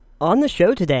On the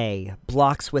show today,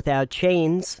 blocks without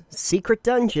chains, secret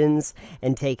dungeons,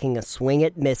 and taking a swing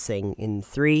at missing in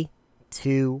 3,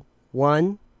 2,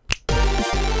 1...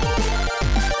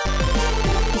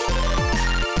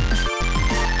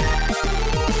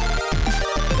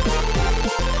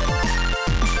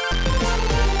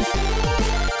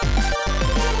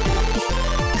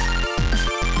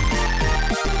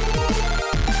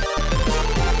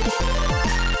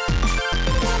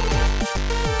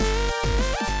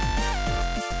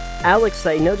 Alex,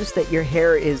 I noticed that your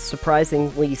hair is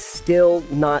surprisingly still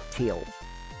not teal.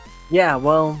 Yeah,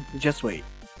 well, just wait.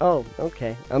 Oh,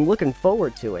 okay. I'm looking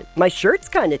forward to it. My shirt's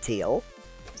kind of teal,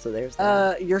 so there's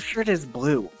that. Your shirt is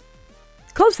blue.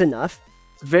 Close enough.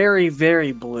 Very,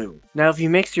 very blue. Now, if you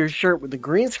mix your shirt with the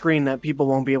green screen that people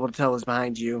won't be able to tell is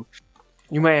behind you,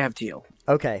 you might have teal.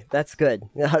 Okay, that's good.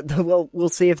 Well, we'll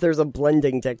see if there's a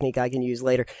blending technique I can use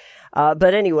later.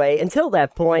 But anyway, until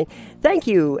that point, thank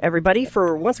you, everybody,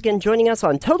 for once again joining us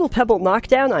on Total Pebble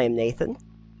Knockdown. I am Nathan.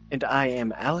 And I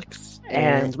am Alex.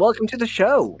 And welcome to the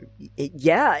show.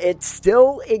 It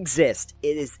still exists.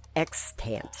 It is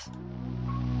extant.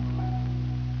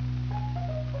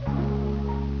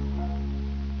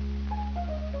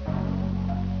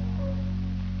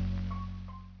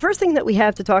 First thing that we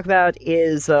have to talk about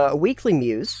is a weekly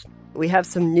muse. We have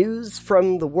some news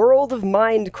from the world of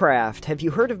Minecraft. Have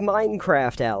you heard of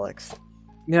Minecraft, Alex?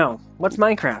 No. What's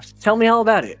Minecraft? Tell me all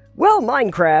about it. Well,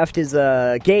 Minecraft is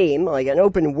a game, like an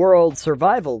open-world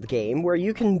survival game, where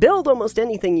you can build almost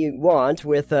anything you want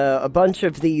with a bunch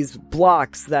of these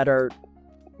blocks that are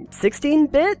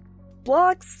 16-bit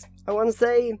blocks, I want to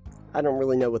say. I don't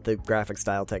really know what the graphic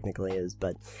style technically is,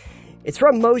 but... It's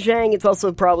from Mojang. It's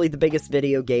also probably the biggest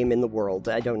video game in the world.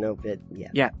 I don't know, but yeah.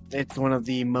 Yeah, it's one of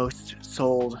the most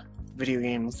sold video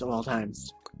games of all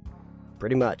times.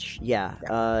 Pretty much, yeah.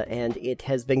 And it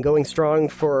has been going strong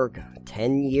for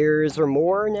 10 years or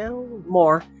more now?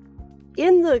 More.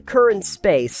 In the current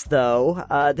space, though,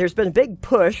 there's been a big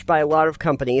push by a lot of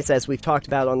companies, as we've talked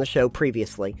about on the show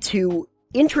previously, to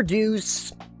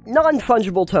introduce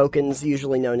non-fungible tokens,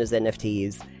 usually known as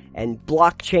NFTs, and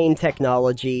blockchain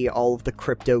technology, all of the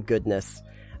crypto goodness,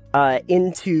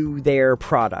 into their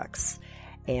products.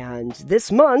 And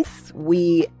this month,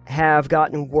 we have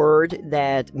gotten word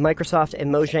that Microsoft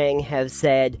and Mojang have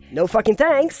said no fucking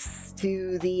thanks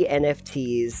to the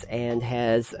NFTs and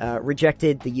has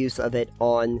rejected the use of it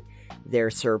on their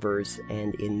servers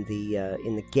and in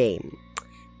the game.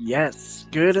 Yes,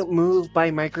 good move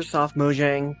by Microsoft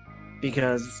Mojang,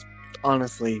 because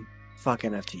honestly, fuck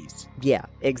NFTs. Yeah,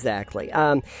 exactly.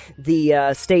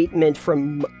 The statement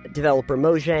from developer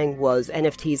Mojang was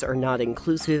NFTs are not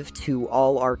inclusive to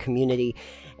all our community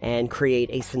and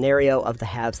create a scenario of the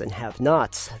haves and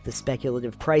have-nots. The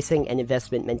speculative pricing and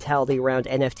investment mentality around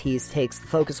NFTs takes the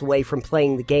focus away from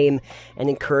playing the game and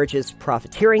encourages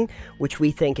profiteering, which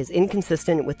we think is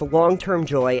inconsistent with the long-term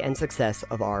joy and success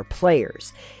of our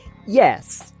players.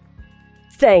 Yes.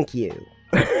 Thank you.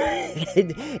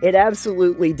 It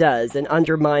absolutely does, and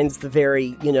undermines the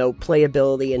very,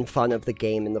 playability and fun of the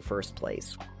game in the first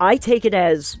place. I take it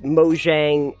as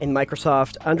Mojang and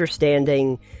Microsoft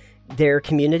understanding their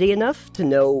community enough to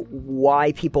know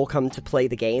why people come to play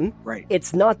the game. Right.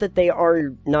 It's not that they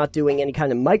are not doing any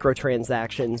kind of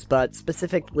microtransactions, but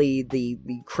specifically the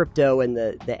crypto and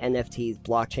the NFTs,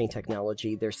 blockchain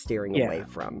technology, they're steering away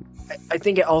from. I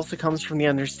think it also comes from the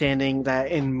understanding that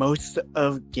in most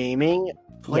of gaming,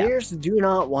 players do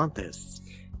not want this.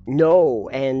 No,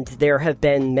 and there have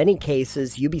been many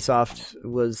cases. Ubisoft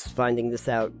was finding this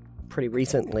out pretty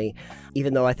recently,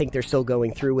 even though I think they're still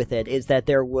going through with it, is that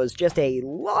there was just a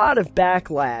lot of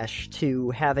backlash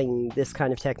to having this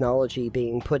kind of technology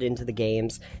being put into the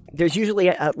games. There's usually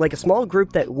a small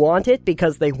group that want it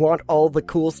because they want all the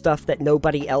cool stuff that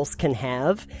nobody else can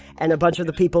have, and a bunch of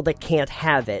the people that can't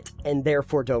have it and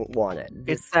therefore don't want it.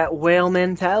 It's that whale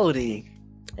mentality.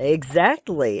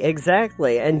 Exactly.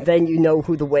 And then you know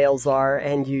who the whales are,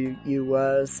 and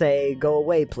you say, go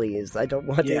away, please. I don't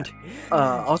want it.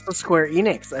 Also, Square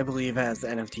Enix, I believe, has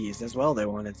NFTs as well they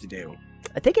wanted to do.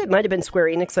 I think it might have been Square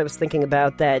Enix I was thinking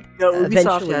about that. No,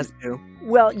 Ubisoft has to.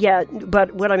 Well, yeah,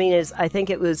 but what I mean is, I think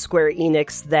it was Square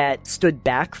Enix that stood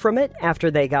back from it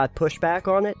after they got pushback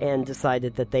on it and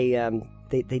decided that they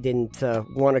didn't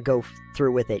want to go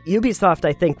through with it. Ubisoft,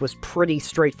 I think, was pretty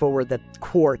straightforward that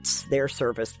Quartz, their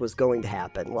service, was going to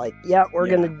happen. Like, we're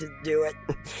going to do it.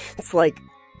 It's like,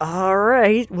 all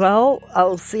right, well,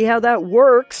 I'll see how that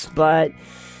works, but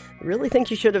I really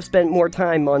think you should have spent more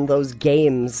time on those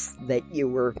games that you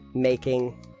were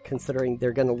making, considering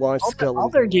they're going to launch all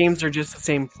their games are just the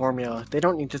same formula. They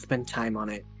don't need to spend time on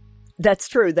it. That's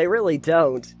true, they really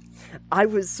don't. I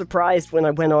was surprised when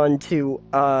I went on to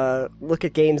look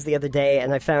at games the other day,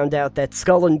 and I found out that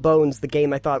Skull and Bones, the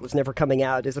game I thought was never coming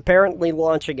out, is apparently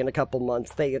launching in a couple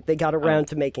months. They got around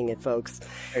to making it, folks.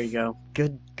 There you go.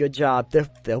 Good job.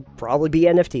 There'll probably be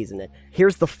NFTs in it.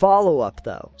 Here's the follow-up,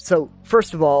 though. So,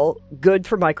 first of all, good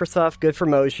for Microsoft, good for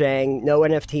Mojang, no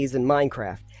NFTs in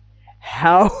Minecraft.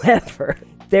 However,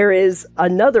 there is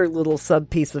another little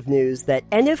sub-piece of news that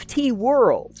NFT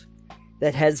World,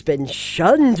 that has been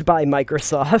shunned by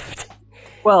Microsoft.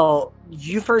 Well,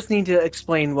 you first need to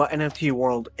explain what NFT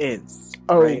World is.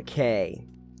 Okay. Right?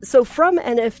 So from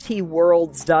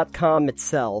NFTworlds.com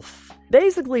itself,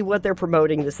 basically what they're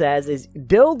promoting this as is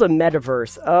build a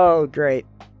metaverse. Oh, great.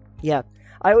 Yeah,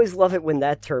 I always love it when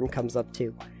that term comes up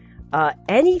too.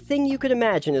 Anything you could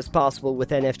imagine is possible with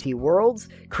NFT Worlds.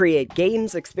 Create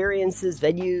games, experiences,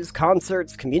 venues,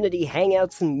 concerts, community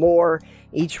hangouts, and more.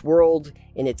 Each world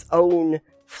in its own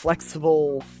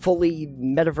flexible, fully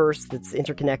metaverse that's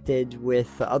interconnected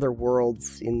with other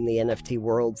worlds in the NFT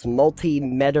Worlds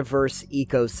multi-metaverse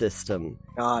ecosystem.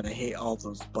 God, I hate all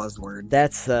those buzzwords.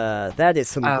 That is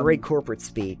some great corporate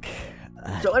speak.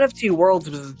 So NFT Worlds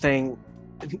was the thing.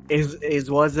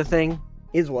 Was the thing.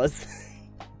 Was.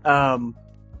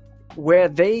 Where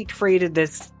they created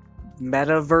this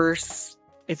metaverse,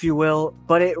 if you will,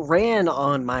 but it ran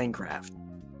on Minecraft.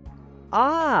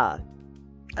 Ah.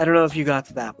 I don't know if you got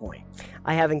to that point.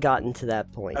 I haven't gotten to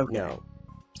that point, okay. No.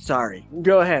 Sorry.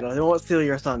 Go ahead, I won't steal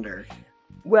your thunder.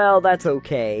 Well, that's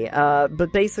okay.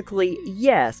 But basically,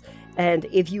 yes. And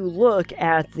if you look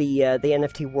at the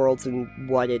NFT Worlds and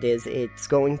what it is, it's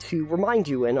going to remind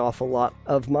you an awful lot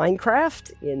of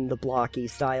Minecraft in the blocky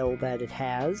style that it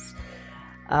has.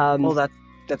 Well,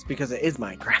 that's because it is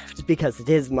Minecraft. Because it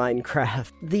is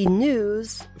Minecraft. The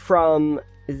news from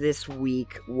this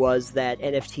week was that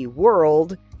NFT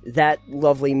World, that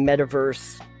lovely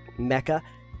metaverse mecca,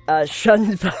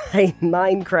 shunned by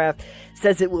Minecraft,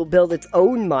 says it will build its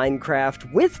own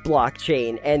Minecraft with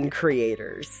blockchain and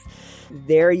creators.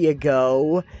 There you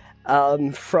go.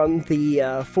 From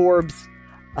the Forbes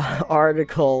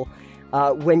article,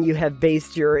 when you have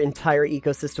based your entire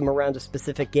ecosystem around a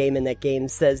specific game and that game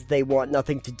says they want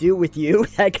nothing to do with you,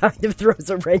 that kind of throws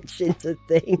a wrench into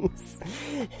things.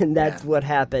 And that's what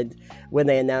happened when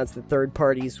they announced that third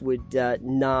parties would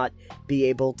not be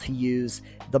able to use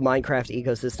the Minecraft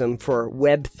ecosystem for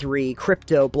Web3,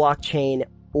 crypto, blockchain,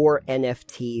 or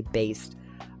NFT-based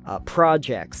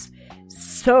projects.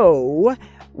 So,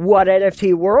 what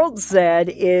NFT World said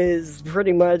is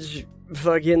pretty much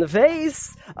fuck you in the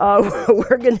face. What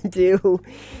we're going to do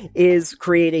is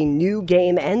create a new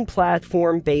game and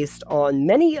platform based on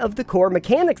many of the core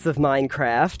mechanics of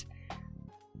Minecraft.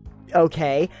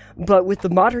 Okay, but with the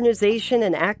modernization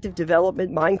and active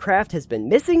development Minecraft has been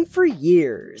missing for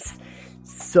years.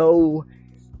 So,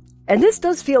 and this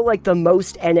does feel like the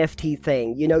most NFT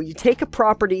thing. You know, you take a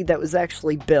property that was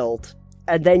actually built,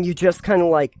 and then you just kind of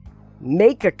like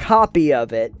make a copy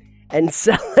of it and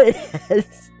sell it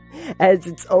as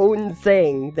its own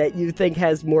thing that you think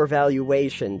has more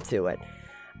valuation to it.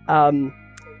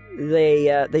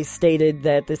 They stated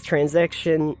that this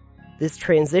transition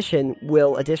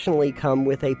will additionally come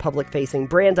with a public-facing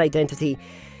brand identity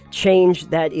change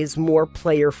that is more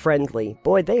player-friendly.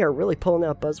 Boy, they are really pulling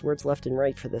out buzzwords left and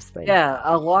right for this thing. Yeah,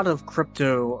 a lot of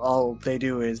crypto, all they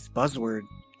do is buzzword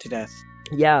to death.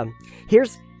 Yeah.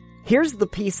 Here's the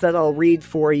piece that I'll read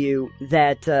for you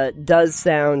that does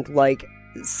sound like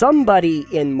somebody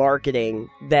in marketing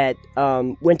that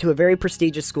went to a very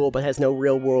prestigious school but has no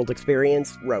real-world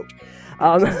experience wrote.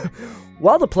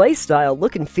 While the playstyle,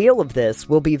 look, and feel of this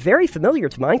will be very familiar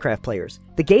to Minecraft players,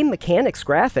 the game mechanics,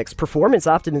 graphics, performance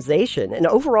optimization, and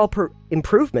overall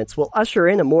improvements will usher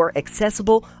in a more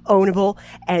accessible, ownable,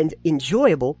 and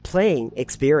enjoyable playing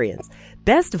experience.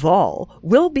 Best of all,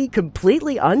 will be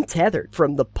completely untethered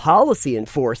from the policy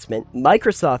enforcement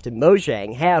Microsoft and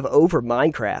Mojang have over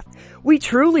Minecraft. We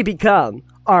truly become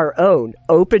our own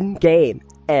open game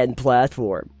and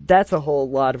platform. That's a whole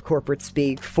lot of corporate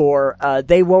speak for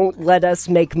they won't let us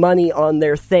make money on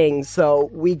their thing, so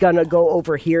we gonna go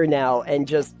over here now and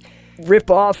just rip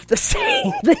off the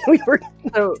same thing we were...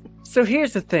 So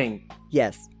here's the thing.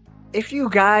 Yes. If you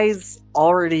guys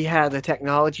already had the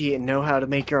technology and know how to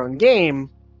make your own game...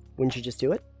 Wouldn't you just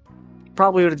do it?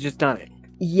 Probably would have just done it.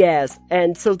 Yes,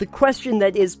 and so the question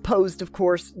that is posed, of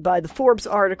course, by the Forbes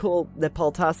article that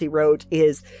Paul Tassi wrote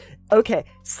is, okay,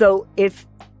 so if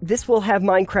this will have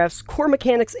Minecraft's core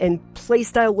mechanics and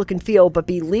playstyle look and feel, but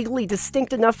be legally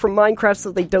distinct enough from Minecraft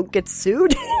so they don't get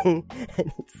sued? And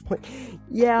it's like,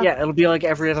 yeah. Yeah, it'll be like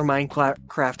every other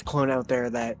Minecraft clone out there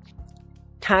that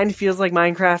kind of feels like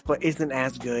Minecraft, but isn't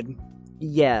as good.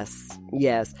 Yes.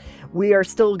 We are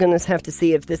still going to have to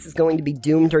see if this is going to be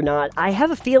doomed or not. I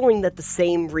have a feeling that the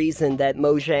same reason that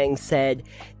Mojang said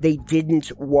they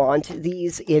didn't want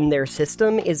these in their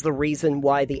system is the reason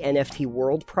why the NFT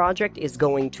World project is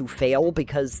going to fail,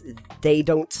 because they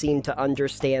don't seem to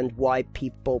understand why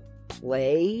people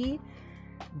play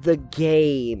the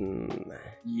game.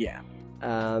 Yeah.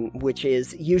 Which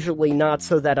is usually not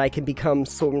so that I can become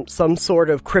some sort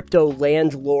of crypto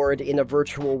landlord in a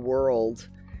virtual world.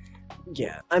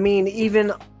 Yeah, I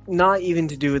mean, not even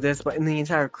to do with this, but in the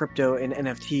entire crypto and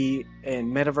NFT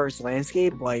and metaverse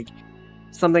landscape, like,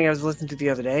 something I was listening to the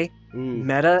other day,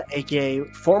 Meta, aka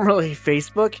formerly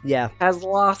Facebook, has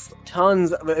lost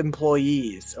tons of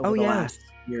employees over the last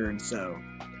year and so.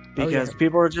 Because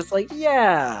people are just like,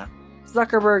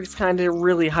 Zuckerberg's kind of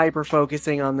really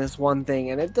hyper-focusing on this one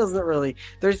thing, and it doesn't really...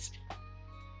 It's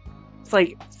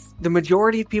like, the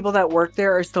majority of people that work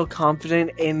there are still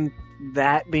confident in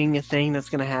that being a thing that's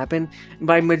going to happen. And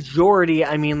by majority,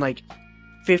 I mean, like,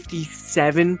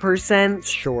 57%.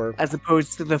 Sure. As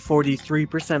opposed to the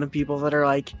 43% of people that are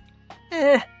like,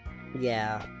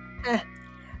 Yeah.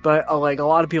 But, like, a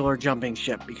lot of people are jumping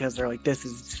ship because they're like, this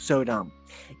is so dumb.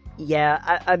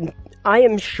 Yeah, I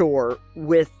am sure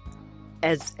with...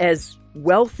 As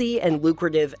wealthy and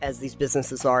lucrative as these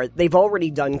businesses are, they've already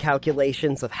done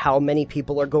calculations of how many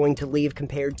people are going to leave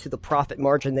compared to the profit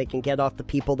margin they can get off the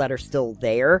people that are still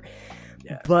there.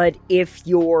 Yeah. But if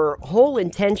your whole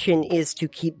intention is to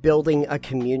keep building a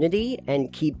community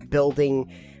and keep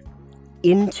building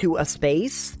into a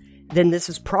space, then this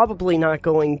is probably not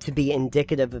going to be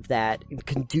indicative of that,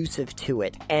 conducive to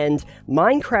it. And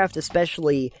Minecraft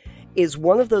especially is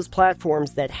one of those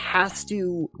platforms that has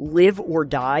to live or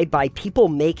die by people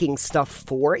making stuff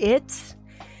for it.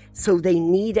 So they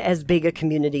need as big a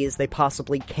community as they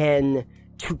possibly can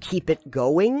to keep it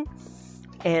going.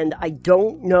 And I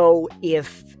don't know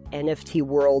if NFT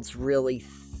Worlds really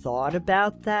thought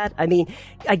about that. I mean,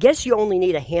 I guess you only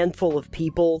need a handful of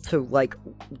people to, like,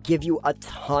 give you a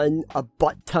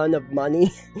butt ton of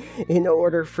money in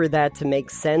order for that to make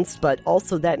sense, but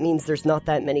also that means there's not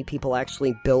that many people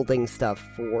actually building stuff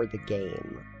for the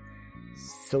game.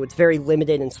 So it's very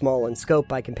limited and small in scope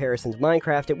by comparison to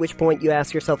Minecraft, at which point you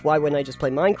ask yourself, why wouldn't I just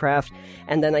play Minecraft,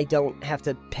 and then I don't have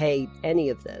to pay any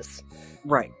of this?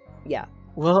 Right. Yeah.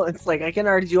 Well, it's like, I can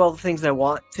already do all the things I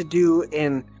want to do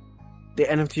in the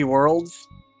NFT worlds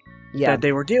that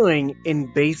they were doing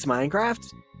in base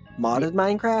Minecraft, modded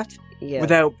Minecraft,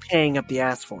 without paying up the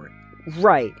ass for it.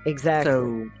 Right, exactly.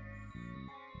 So,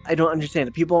 I don't understand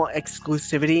it. People want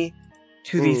exclusivity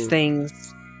to these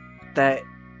things that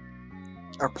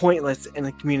are pointless in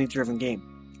a community-driven game.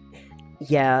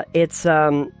 Yeah, it's,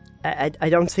 I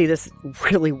don't see this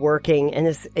really working, and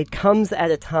it comes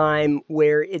at a time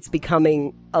where it's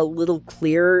becoming a little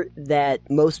clear that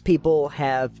most people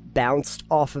have bounced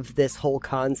off of this whole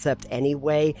concept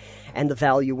anyway, and the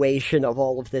valuation of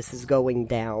all of this is going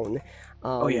down.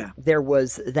 There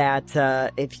was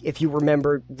that, if you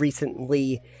remember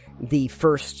recently, the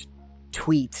first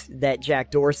tweet that Jack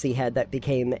Dorsey had that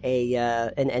became an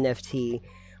NFT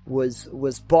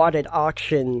was bought at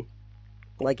auction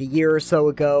like a year or so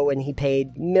ago, and he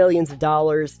paid millions of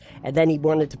dollars, and then he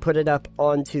wanted to put it up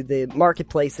onto the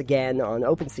marketplace again on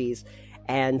OpenSeas,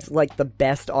 and like the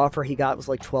best offer he got was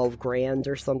like $12,000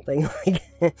 or something.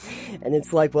 And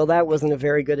it's like, well, that wasn't a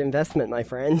very good investment, my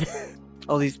friend.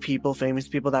 All these people, famous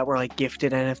people that were like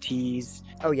gifted NFTs.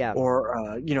 Oh yeah.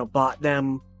 Or bought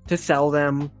them to sell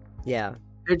them. Yeah.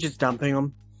 They're just dumping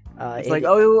them. It's like,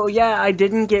 oh yeah, I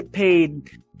didn't get paid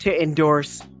to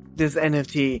endorse this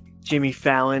NFT, Jimmy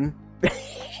Fallon.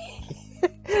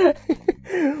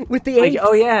 With the apes. Like,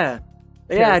 oh yeah,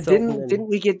 didn't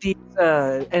we get these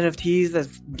NFTs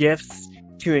as gifts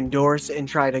to endorse and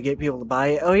try to get people to buy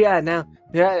it? Oh yeah, now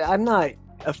I'm not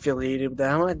affiliated with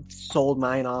that. I'm not sold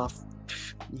mine off.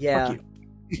 Yeah. Fuck you.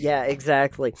 Yeah,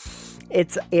 exactly.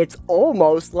 It's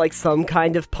almost like some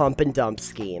kind of pump and dump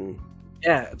scheme.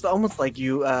 Yeah, it's almost like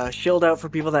you shilled out for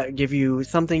people that give you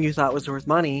something you thought was worth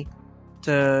money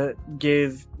to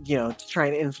give, to try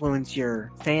and influence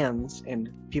your fans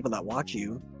and people that watch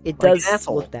you. It does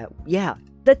look that. Yeah,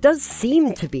 that does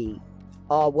seem to be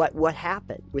what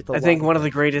happened with. I think one of the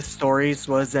greatest stories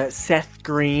was that Seth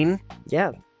Green.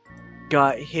 Yeah.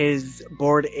 Got his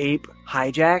Bored Ape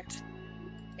hijacked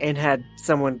and had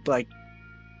someone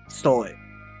stole it,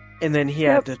 and then he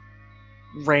had to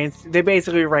they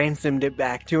basically ransomed it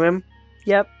back to him.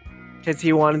 Yep. Because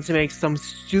he wanted to make some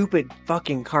stupid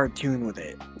fucking cartoon with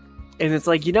it. And it's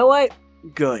like, you know what?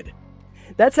 Good.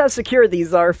 That's how secure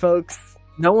these are, folks.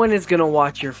 No one is gonna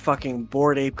watch your fucking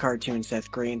Bored Ape cartoon, Seth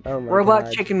Green. Oh my Robot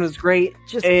God. Chicken was great,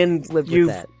 Just and live with you've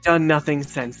that. done nothing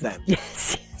since then.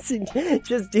 Yes,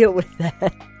 just deal with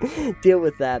that. Deal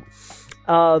with that.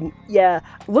 Yeah,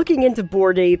 looking into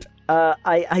Bored Ape,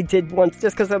 I did once,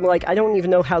 just because I'm like, I don't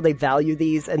even know how they value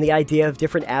these, and the idea of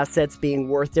different assets being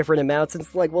worth different amounts,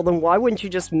 it's like, well, then why wouldn't you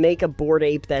just make a Bored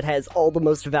Ape that has all the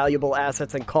most valuable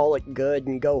assets and call it good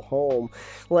and go home?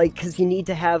 Like, because you need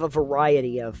to have a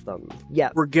variety of them. Yeah.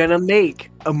 We're gonna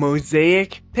make a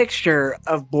mosaic picture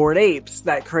of Bored Apes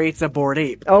that creates a Bored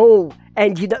Ape. Oh,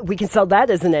 and we can sell that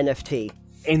as an NFT.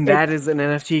 And that is an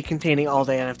NFT containing all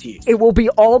the NFTs. It will be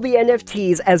all the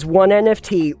NFTs as one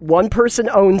NFT. One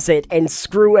person owns it, and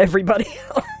screw everybody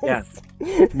else.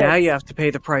 Yeah. Now you have to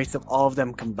pay the price of all of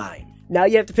them combined. Now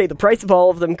you have to pay the price of all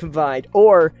of them combined.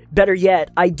 Or, better yet,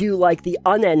 I do like the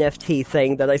un-NFT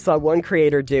thing that I saw one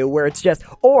creator do, where it's just a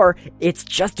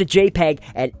JPEG,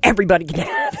 and everybody can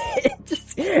have it.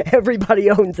 Everybody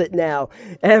owns it now.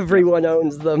 Everyone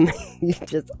owns them. You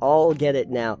just all get it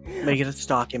now. Make it a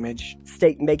stock image.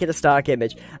 Make it a stock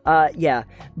image. Yeah.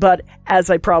 But, as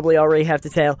I probably already have to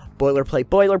tell,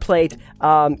 boilerplate.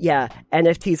 Yeah,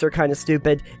 NFTs are kind of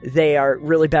stupid. They are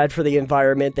really bad for the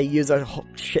environment. They use a whole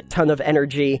shit ton of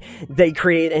energy. They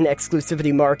create an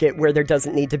exclusivity market where there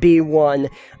doesn't need to be one,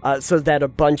 so that a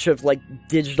bunch of, like,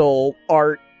 digital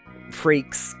art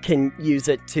freaks can use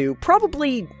it to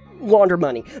probably launder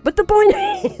money. But the point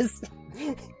is...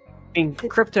 I mean,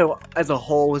 crypto as a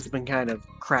whole has been kind of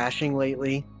crashing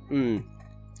lately.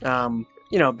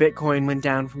 Bitcoin went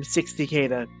down from 60K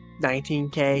to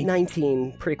 19K.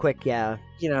 19, pretty quick, yeah.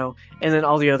 And then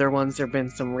all the other ones, there have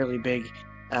been some really big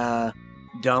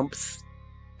dumps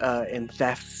and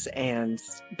thefts and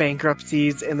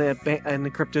bankruptcies in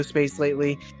the crypto space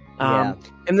lately. Yeah.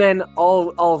 And then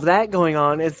all of that going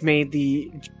on has made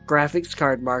the graphics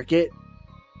card market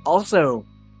also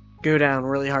go down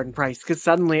really hard in price, because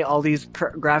suddenly all these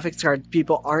graphics cards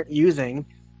people aren't using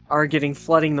are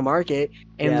flooding the market,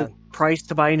 and the price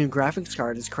to buy a new graphics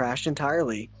card has crashed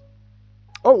entirely.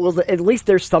 Oh, well, at least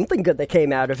there's something good that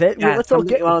came out of it. Yeah,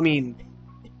 well, I mean,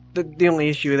 the only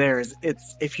issue there is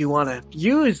if you want a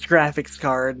used graphics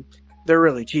card, they're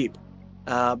really cheap.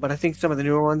 But I think some of the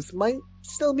newer ones might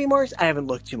still be more. I haven't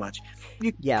looked too much.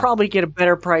 You probably get a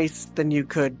better price than you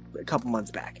could a couple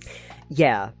months back.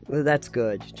 Yeah, that's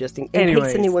good. Just in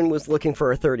case anyone was looking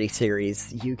for a 30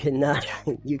 series, you can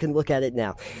look at it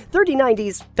now.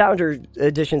 3090's Founder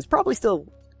Edition's probably still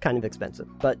kind of expensive,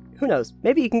 but who knows?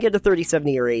 Maybe you can get a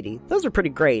 3070 or 80. Those are pretty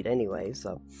great anyway,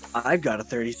 so. I've got a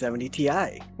 3070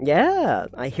 Ti. Yeah,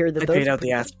 I hear that I paid out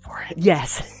the ass for it.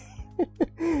 Yes.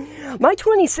 My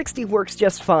 2060 works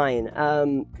just fine.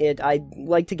 I'd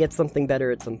like to get something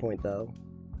better at some point, though.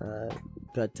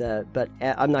 But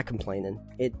I'm not complaining.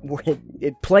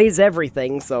 It plays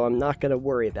everything, so I'm not going to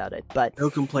worry about it. But no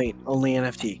complaint. Only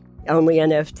NFT. Only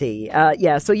NFT.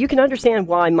 Yeah, so you can understand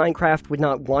why Minecraft would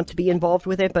not want to be involved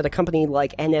with it, but a company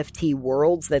like NFT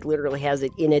Worlds that literally has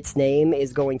it in its name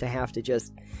is going to have to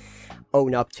just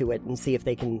own up to it and see if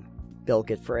they can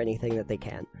bilk it for anything that they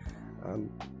can.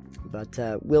 But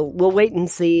we'll wait and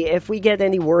see if we get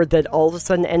any word that all of a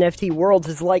sudden NFT Worlds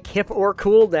is like hip or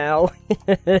cool now.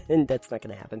 And that's not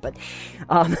going to happen. But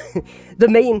the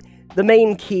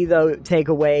main key, though,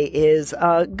 takeaway is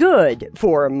good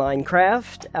for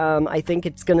Minecraft. I think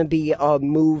it's going to be a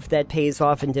move that pays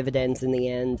off in dividends in the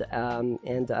end.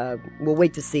 And we'll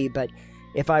wait to see. But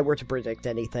if I were to predict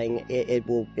anything, it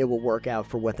will work out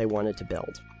for what they wanted to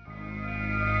build.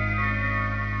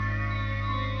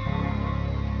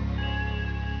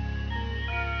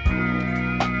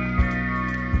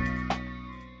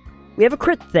 We have a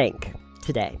Crit Think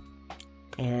today.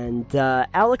 And,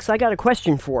 Alex, I got a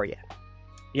question for you.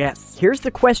 Yes. Here's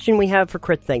the question we have for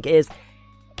Crit Think is,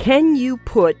 can you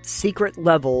put secret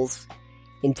levels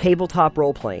in tabletop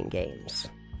role-playing games?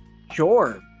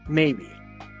 Sure. Maybe.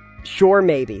 Sure,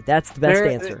 maybe. That's the best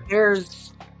answer.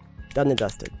 There's... Done and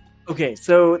dusted. Okay,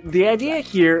 so the idea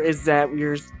here is that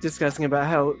we're discussing about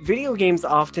how video games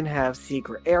often have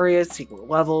secret areas, secret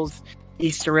levels,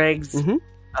 Easter eggs,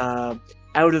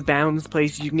 out-of-bounds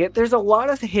places you can get. There's a lot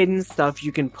of hidden stuff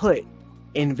you can put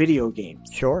in video games.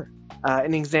 Sure.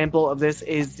 An example of this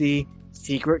is the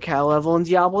secret cow level in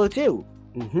Diablo 2.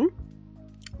 Mm-hmm.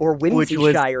 Or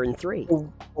Whimsyshire in 3.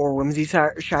 Or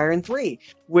Whimsyshire in 3.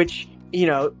 Which,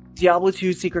 Diablo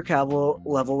 2 secret cow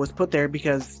level was put there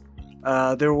because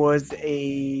there was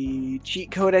a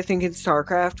cheat code, I think, in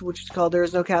StarCraft, which is called There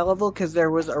Is No Cow Level, because there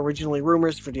was originally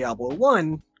rumors for Diablo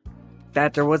 1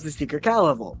 that there was a secret cow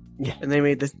level. Yeah. And they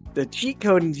made the cheat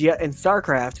code in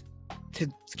StarCraft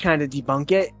to kind of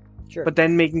debunk it. Sure. But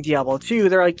then making Diablo 2,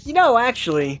 they're like,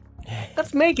 actually,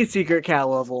 let's make a secret Cal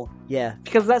level. Yeah.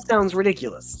 Because that sounds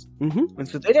ridiculous. Mm-hmm. And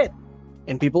so they did.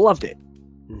 And people loved it.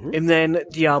 Mm-hmm. And then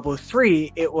Diablo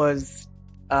 3, it was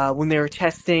when they were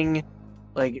testing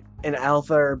like an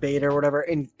alpha or beta or whatever,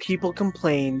 and people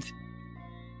complained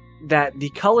that the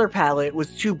color palette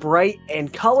was too bright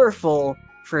and colorful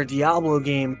for a Diablo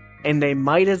game, and they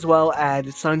might as well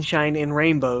add sunshine and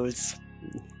rainbows.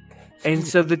 And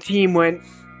so the team went,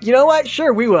 you know what?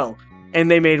 Sure, we will. And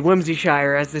they made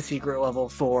Whimsyshire as the secret level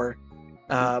for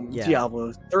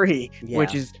Diablo 3,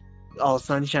 which is all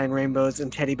sunshine, rainbows,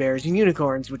 and teddy bears and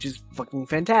unicorns, which is fucking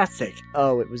fantastic.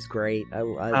 Oh, it was great.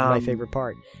 My favorite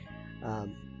part.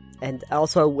 And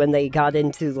also, when they got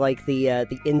into like the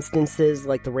instances,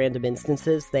 like the random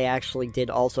instances, they actually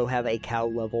did also have a cow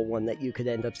level one that you could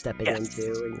end up stepping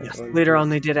into. And later on,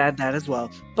 they did add that as well.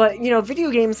 But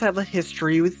video games have a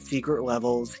history with secret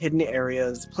levels, hidden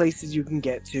areas, places you can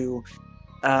get to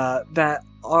that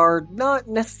are not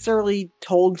necessarily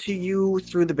told to you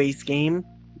through the base game.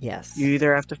 Yes. You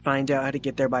either have to find out how to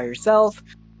get there by yourself,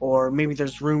 or maybe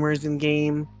there's rumors in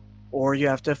game, or you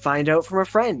have to find out from a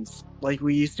friend, like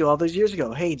we used to all those years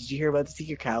ago. Hey, did you hear about the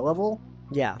secret cow level?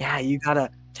 Yeah. Yeah, you got a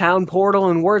town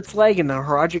portal in Wurtzleg and the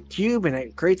Horadric Cube, and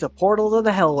it creates a portal to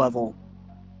the hell level.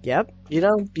 Yep.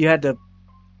 You had to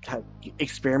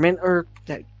experiment or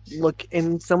look,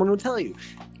 and someone would tell you.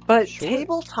 But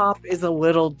tabletop is a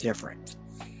little different.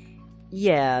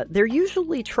 Yeah, they're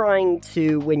usually trying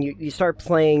to, when you start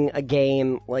playing a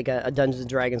game like a Dungeons &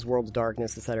 Dragons World of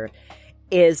Darkness, etc.,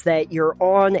 is that you're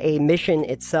on a mission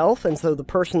itself, and so the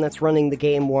person that's running the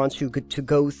game wants you to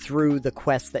go through the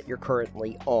quest that you're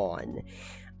currently on.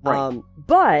 Right.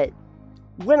 But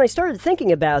when I started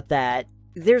thinking about that,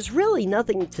 there's really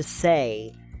nothing to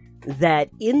say that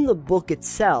in the book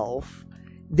itself,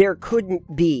 there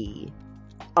couldn't be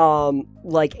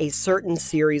like a certain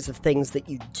series of things that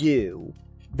you do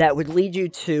that would lead you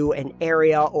to an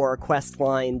area or a quest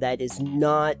line that is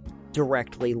not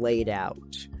directly laid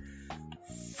out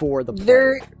for the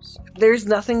players. There's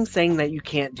nothing saying that you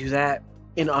can't do that,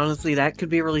 and honestly, that could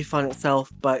be really fun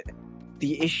itself, but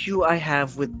the issue I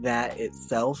have with that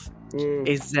itself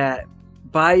is that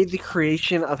by the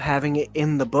creation of having it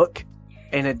in the book,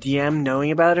 and a DM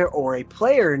knowing about it, or a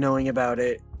player knowing about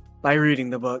it by reading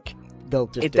the book,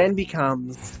 it then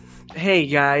becomes, hey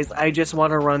guys, I just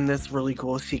want to run this really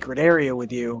cool secret area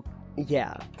with you.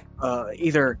 Yeah.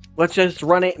 Either let's just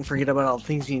run it and forget about all the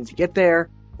things you need to get there,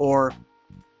 or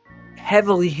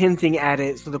heavily hinting at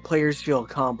it so the players feel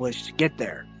accomplished to get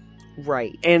there.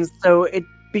 Right. And so it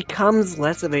becomes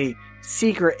less of a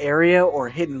secret area or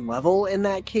hidden level in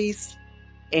that case,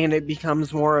 and it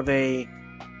becomes more of a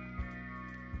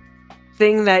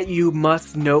thing that you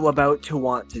must know about to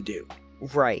want to do.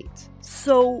 Right.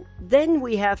 So then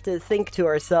we have to think to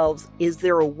ourselves, is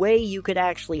there a way you could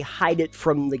actually hide it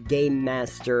from the game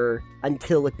master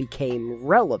until it became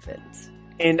relevant?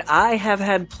 And I have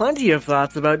had plenty of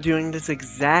thoughts about doing this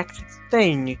exact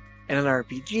thing in an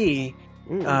RPG,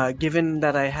 given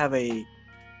that I have a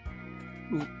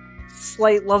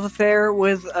slight love affair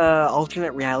with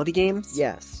alternate reality games.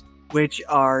 Yes. Which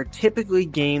are typically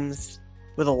games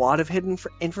with a lot of hidden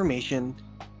information,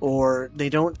 or they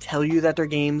don't tell you that they're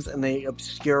games and they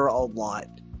obscure a lot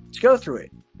to go through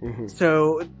it. Mm-hmm.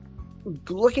 So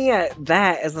looking at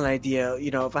that as an idea,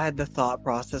 if I had the thought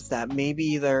process that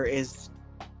maybe there is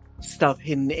stuff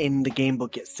hidden in the game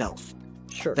book itself.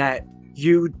 Sure. That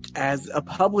you, as a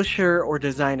publisher or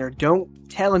designer, don't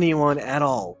tell anyone at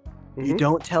all. Mm-hmm. You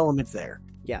don't tell them it's there.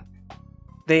 Yeah.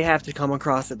 They have to come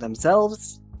across it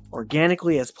themselves,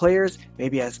 organically as players,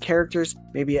 maybe as characters,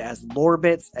 maybe as lore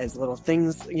bits, as little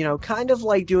things, kind of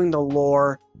like doing the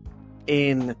lore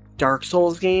in Dark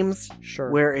Souls games. Sure.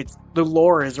 Where the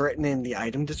lore is written in the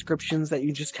item descriptions that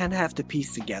you just kind of have to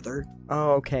piece together.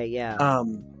 Oh, okay, yeah.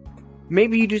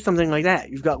 Maybe you do something like that.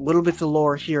 You've got little bits of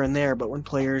lore here and there, but when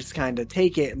players kind of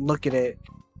take it and look at it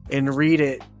and read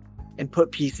it and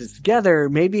put pieces together,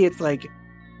 maybe it's like,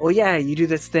 oh yeah, you do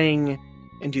this thing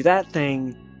and do that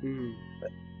thing,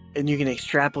 and you can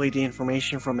extrapolate the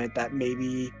information from it that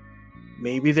maybe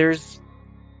there's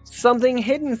something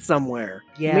hidden somewhere.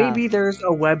 Yeah. Maybe there's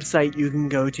a website you can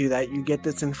go to that you get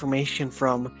this information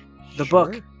from the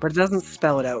book, but it doesn't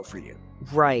spell it out for you.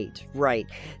 Right.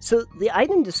 So the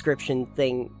item description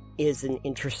thing is an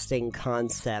interesting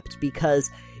concept because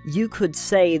you could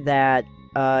say that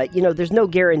there's no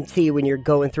guarantee when you're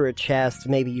going through a chest,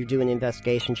 maybe you're doing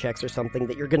investigation checks or something,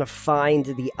 that you're going to find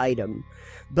the item.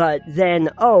 But then,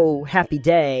 oh, happy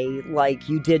day, like,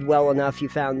 you did well enough, you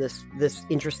found this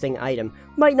interesting item.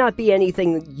 Might not be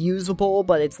anything usable,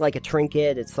 but it's like a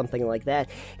trinket, it's something like that.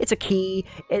 It's a key,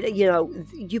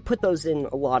 you put those in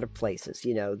a lot of places,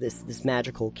 this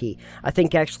magical key. I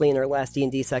think actually in our last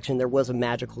D&D section there was a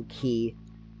magical key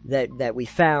that we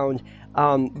found,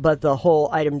 but the whole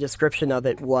item description of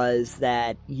it was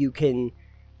that you can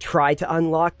try to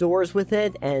unlock doors with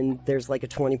it, and there's like a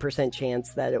 20%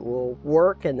 chance that it will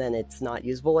work, and then it's not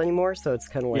usable anymore. So it's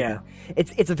kind of like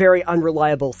it's a very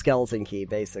unreliable skeleton key,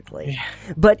 basically.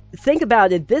 Yeah. But think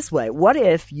about it this way: what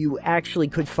if you actually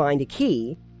could find a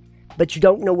key, but you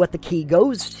don't know what the key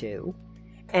goes to,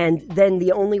 and then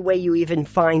the only way you even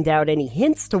find out any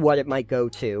hints to what it might go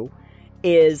to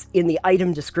is in the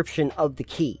item description of the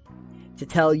key, to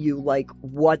tell you, like,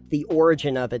 what the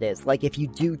origin of it is. Like, if you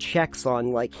do checks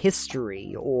on, like,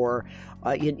 history or,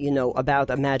 about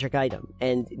a magic item,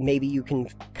 and maybe you can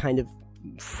kind of,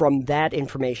 from that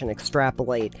information,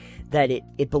 extrapolate that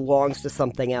it belongs to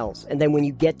something else. And then when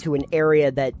you get to an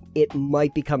area that it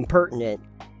might become pertinent,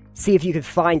 see if you could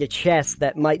find a chest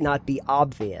that might not be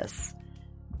obvious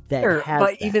that has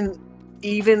but that.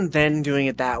 Even then, doing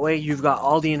it that way, you've got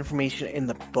all the information in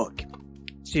the book.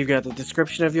 So you've got the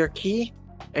description of your key,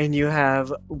 and you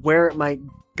have where it might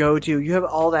go to. You have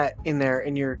all that in there,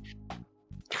 and you're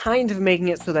kind of making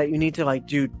it so that you need to, like,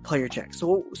 do player checks.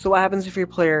 So what happens if your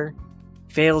player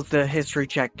fails the history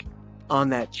check on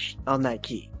that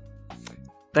key?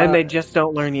 Then they just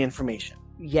don't learn the information.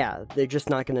 Yeah, they're just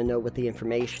not going to know what the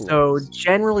information is. So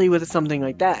generally with something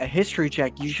like that, a history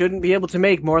check, you shouldn't be able to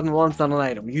make more than once on an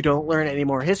item. You don't learn any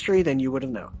more history than you would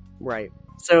have known. Right.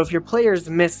 So if your players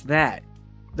miss that,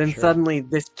 then suddenly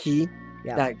this key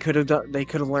that they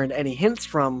could have learned any hints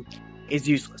from is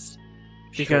useless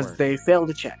because they failed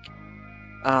to check.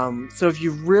 So if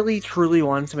you really truly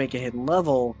wanted to make a hidden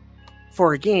level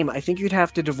for a game, I think you'd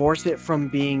have to divorce it from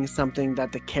being something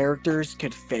that the characters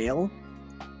could fail,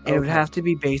 and it would have to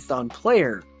be based on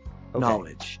player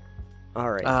knowledge.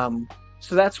 All right.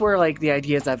 So that's where, like, the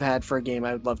ideas I've had for a game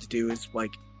I would love to do is,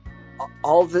 like,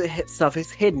 all the stuff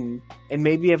is hidden, and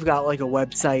maybe I've got, like, a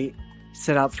website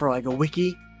set up for, like, a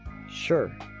wiki.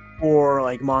 Sure. Or,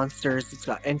 like, monsters, it's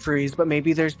got entries, but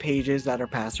maybe there's pages that are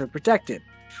password protected,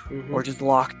 or just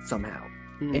locked somehow.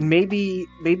 And maybe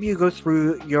you go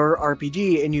through your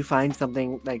RPG and you find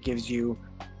something that gives you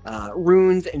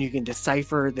runes, and you can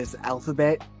decipher this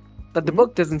alphabet, but the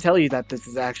book doesn't tell you that this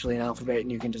is actually an alphabet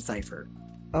and you can decipher.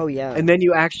 Oh, yeah. And then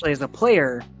you actually, as a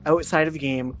player, outside of the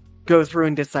game, go through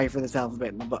and decipher this alphabet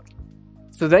in the book.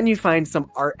 So then you find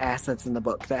some art assets in the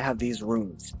book that have these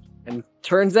runes. And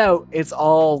turns out it's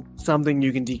all something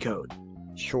you can decode.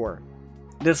 Sure.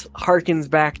 This harkens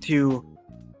back to,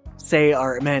 say,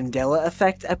 our Mandela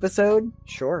Effect episode.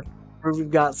 Sure. Where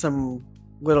we've got some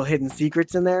little hidden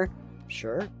secrets in there.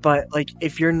 Sure. But, like,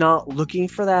 if you're not looking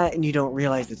for that and you don't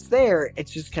realize it's there,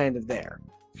 it's just kind of there.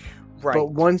 Right.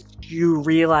 But once you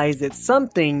realize it's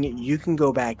something, you can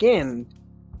go back in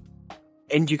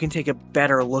and you can take a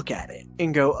better look at it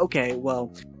and go, okay,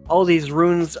 well, all these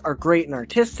runes are great and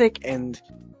artistic and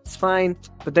it's fine.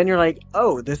 But then you're like,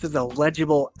 oh, this is a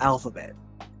legible alphabet.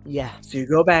 Yeah. So you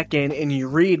go back in and you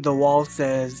read the wall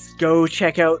says, go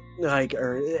check out, like,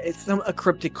 or it's a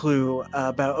cryptic clue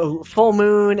about a full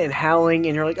moon and howling.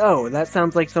 And you're like, oh, that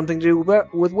sounds like something to do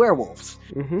with werewolves.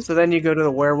 So then you go to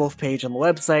the werewolf page on the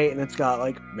website and it's got,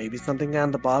 like, maybe something down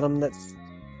the bottom that's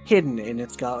hidden and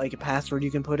it's got, like, a password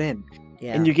you can put in.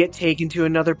 Yeah. And you get taken to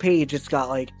another page. It's got,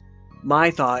 like,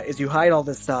 my thought is you hide all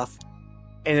this stuff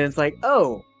and it's like,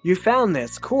 oh, you found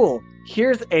this. Cool.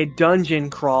 Here's a dungeon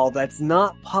crawl that's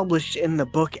not published in the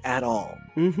book at all.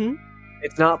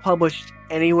 It's not published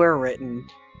anywhere written.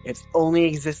 It's only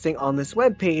existing on this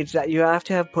webpage that you have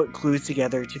to have put clues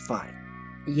together to find.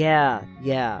 Yeah.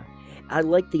 I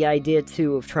like the idea,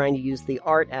 too, of trying to use the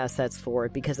art assets for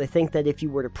it, because I think that if you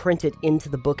were to print it into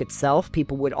the book itself,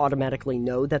 people would automatically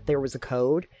know that there was a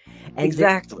code. And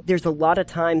exactly. There's a lot of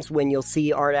times when you'll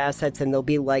see art assets and they'll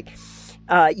be like,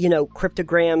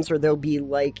 cryptograms, or there'll be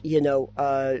like,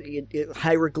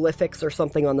 hieroglyphics or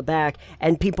something on the back,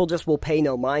 and people just will pay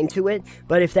no mind to it.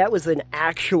 But if that was an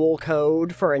actual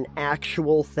code for an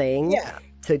actual thing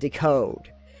to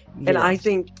decode. And I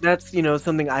think that's,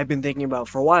 something I've been thinking about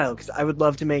for a while, because I would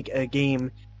love to make a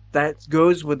game that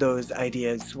goes with those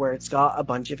ideas, where it's got a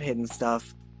bunch of hidden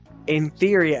stuff. In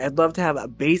theory, I'd love to have a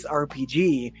base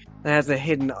RPG that has a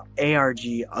hidden ARG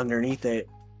underneath it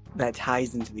that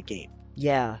ties into the game.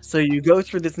 Yeah. So you go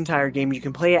through this entire game, you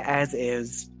can play it as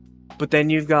is, But then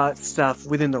you've got stuff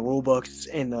within the rule books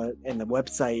and the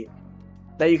website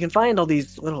that you can find all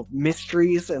these little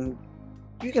mysteries, and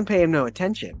you can pay them no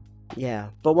attention. Yeah.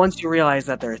 But once you realize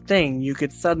that they're a thing, you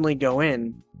could suddenly go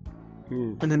in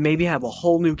and then maybe have a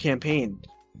whole new campaign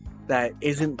that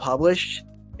isn't published,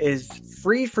 is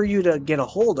free for you to get a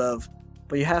hold of,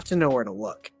 but you have to know where to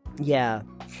look. Yeah.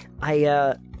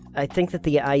 I think that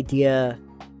the idea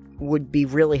would be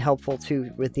really helpful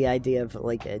too, with the idea of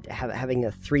like having a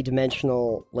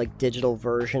 3-dimensional like digital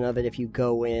version of it. If you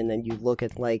go in and you look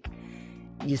at, like,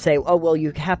 you say, oh well,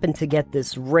 you happen to get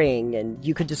this ring, and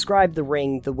you could describe the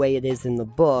ring the way it is in the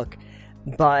book,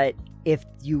 but if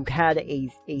you had a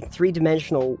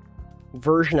 3-dimensional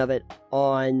version of it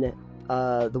on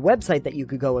the website that you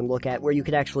could go and look at, where you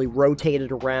could actually rotate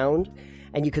it around,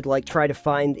 and you could like try to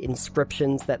find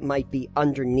inscriptions that might be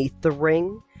underneath the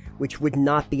ring, which would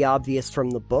not be obvious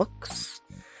from the books,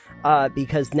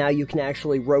 because now you can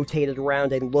actually rotate it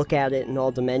around and look at it in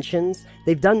all dimensions.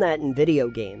 They've done that in video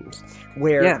games,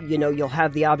 where you'll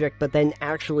have the object, but then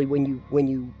actually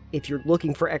if you're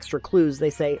looking for extra clues, they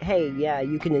say, hey, yeah,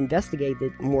 you can investigate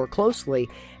it more closely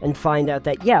and find out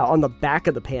that, yeah, on the back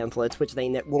of the pamphlets, which they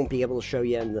won't be able to show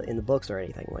you in the books or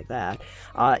anything like that,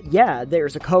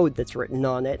 there's a code that's written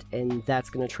on it, and that's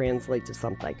going to translate to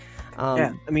something.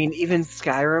 I mean, even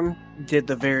Skyrim did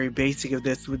the very basic of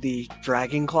this with the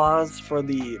dragon claws for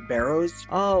the barrows.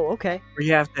 Oh, okay. Where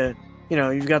you have to,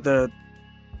 you've got the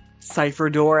cipher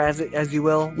door, as you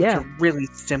will, which are really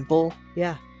simple.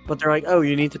 Yeah. But they're like, oh,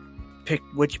 you need to pick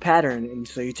which pattern, and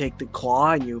so you take the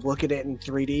claw and you look at it in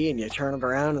 3D and you turn it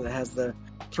around and it has the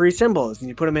 3 symbols and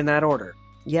you put them in that order.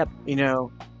 Yep.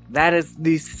 That is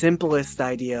the simplest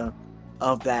idea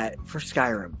of that for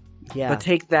Skyrim. Yeah. But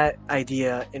take that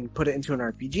idea and put it into an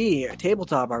RPG, a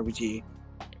tabletop RPG,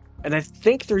 and I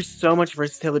think there's so much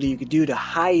versatility you could do to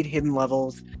hide hidden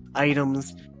levels,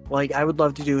 items. Like, I would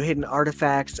love to do hidden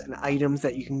artifacts and items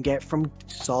that you can get from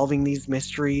solving these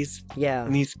mysteries. Yeah.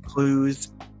 And these clues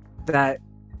that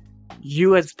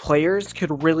you as players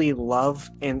could really love,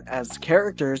 and as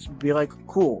characters be like,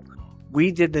 cool,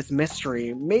 we did this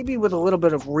mystery, maybe with a little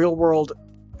bit of real world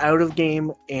out of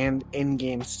game and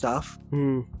in-game stuff.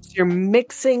 So you're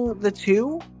mixing the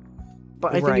two,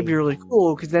 but I think it'd be really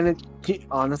cool, because then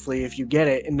honestly, if you get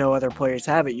it and no other players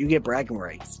have it, you get bragging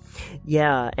rights.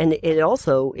 Yeah, and it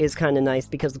also is kind of nice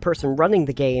because the person running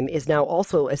the game is now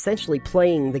also essentially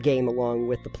playing the game along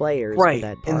with the players. Right,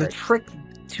 that part. And the trick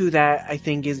to that, I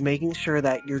think, is making sure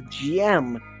that your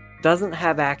GM doesn't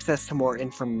have access to more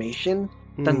information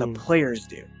than the players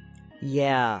do.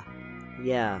 Yeah,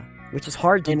 which is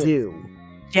hard to do.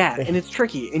 Yeah, and it's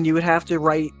tricky, and you would have to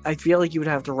write, I feel like you would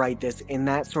have to write this in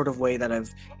that sort of way that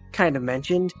I've kind of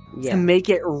mentioned, to make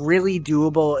it really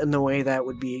doable in the way that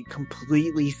would be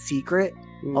completely secret.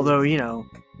 Although,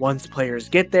 once players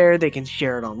get there, they can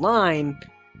share it online,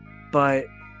 but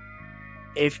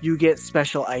if you get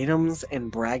special items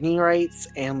and bragging rights,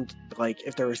 and like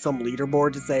if there was some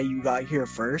leaderboard to say you got here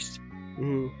first,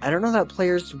 I don't know that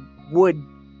players would.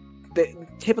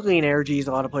 Typically in ARGs,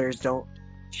 a lot of players don't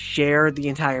share the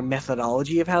entire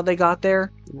methodology of how they got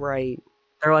there. Right.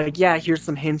 They're like, yeah, here's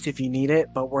some hints if you need it,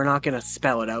 but we're not going to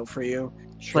spell it out for you.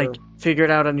 Sure. Like, figure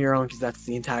it out on your own, because that's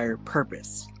the entire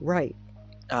purpose. Right.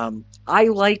 I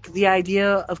like the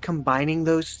idea of combining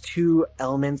those two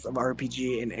elements of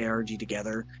RPG and ARG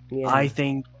together. Yeah. I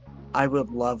think I would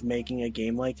love making a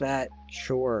game like that.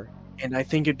 Sure. And I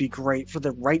think it'd be great for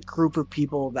the right group of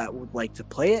people that would like to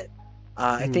play it.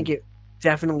 I think it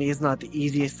definitely is not the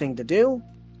easiest thing to do.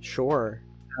 Sure.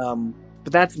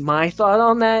 But that's my thought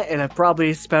on that, and I've probably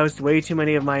espoused way too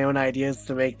many of my own ideas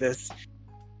to make this,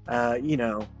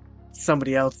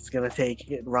 somebody else is going to take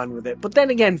it and run with it. But then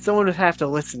again, someone would have to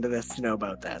listen to this to know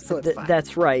about that, so it's fine.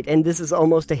 That's right, and this is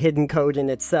almost a hidden code in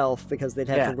itself, because they'd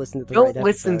have to listen to the right episode. Don't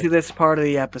listen to this part of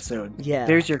the episode. Yeah.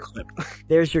 There's your clip.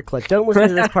 There's your clip. Don't listen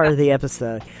to this part of the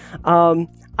episode.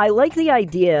 I like the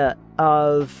idea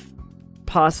of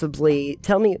possibly...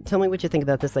 Tell me what you think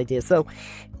about this idea. So,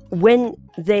 when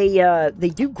they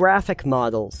do graphic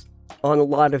models on a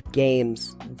lot of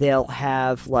games, they'll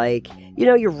have, like,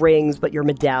 your rings, but your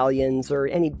medallions or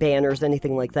any banners,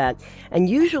 anything like that. And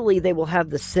usually they will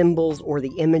have the symbols or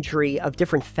the imagery of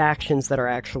different factions that are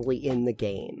actually in the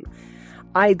game.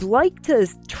 I'd like to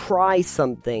try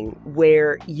something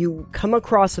where you come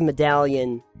across a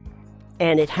medallion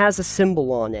and it has a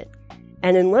symbol on it.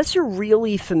 And unless you're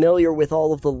really familiar with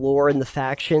all of the lore and the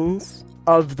factions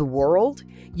of the world,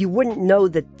 you wouldn't know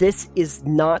that this is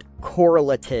not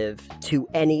correlative to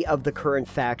any of the current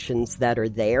factions that are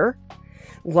there.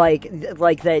 Like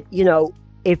that,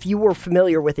 if you were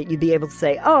familiar with it, you'd be able to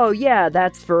say, oh, yeah,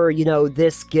 that's for,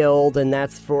 this guild, and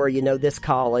that's for, this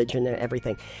college and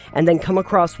everything. And then come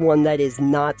across one that is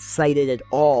not cited at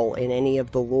all in any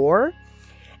of the lore,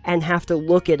 and have to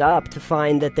look it up to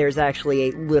find that there's actually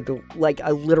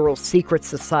a literal secret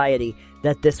society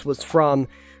that this was from,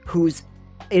 whose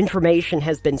information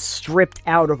has been stripped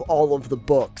out of all of the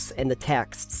books and the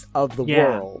texts of the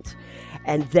world.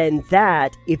 And then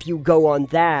that, if you go on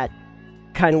that,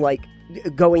 kind of like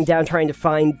going down trying to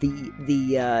find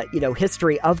the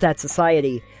history of that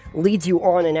society, leads you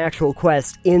on an actual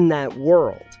quest in that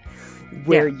world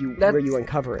where you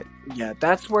uncover it. Yeah,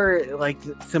 that's where,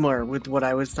 similar with what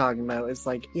I was talking about. It's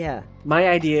my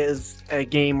idea is a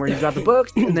game where you've got the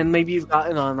books, and then maybe you've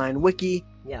got an online wiki.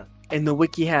 Yeah. And the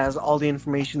wiki has all the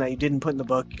information that you didn't put in the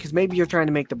book, because maybe you're trying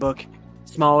to make the book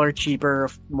smaller, cheaper,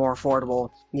 more affordable.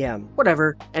 Yeah.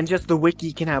 Whatever. And just the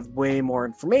wiki can have way more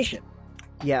information.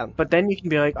 Yeah. But then you can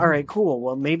be like, all right, cool.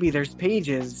 Well, maybe there's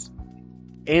pages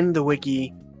in the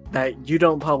wiki that you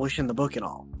don't publish in the book at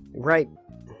all. Right.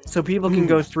 So people can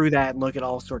go through that and look at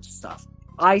all sorts of stuff.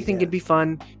 I think it'd be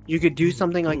fun. You could do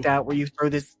something like that where you throw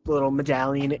this little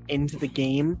medallion into the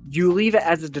game. You leave it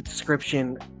as a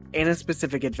description in a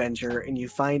specific adventure, and you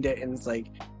find it, and it's like,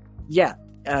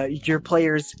 your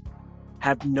players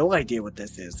have no idea what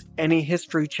this is. Any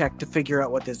history check to figure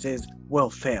out what this is will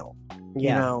fail.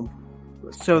 Yeah.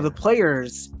 So the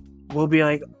players will be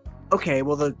like, okay,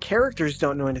 well, the characters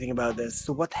don't know anything about this,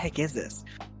 so what the heck is this?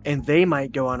 And they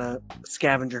might go on a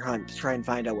scavenger hunt to try and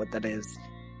find out what that is.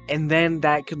 And then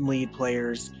that can lead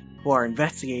players who are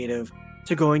investigative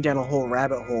to going down a whole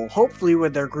rabbit hole, hopefully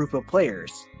with their group of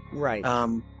players. Right.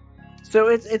 So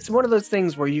it's one of those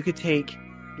things where you could take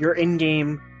your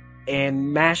in-game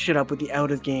and mash it up with the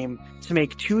out-of-game to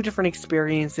make two different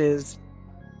experiences,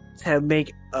 to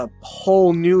make a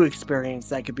whole new experience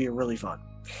that could be really fun.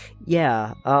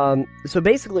 Yeah. So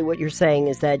basically what you're saying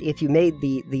is that if you made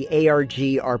the ARG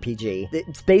RPG,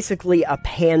 it's basically a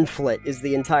pamphlet is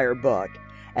the entire book.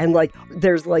 And,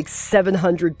 there's,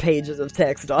 700 pages of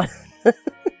text on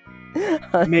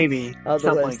maybe.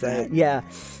 Something like that. Yeah.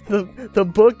 The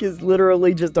book is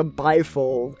literally just a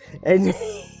bifold. And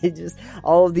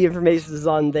all of the information is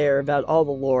on there about all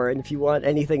the lore. And if you want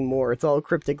anything more, it's all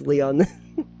cryptically on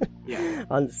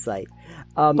on the site.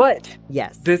 But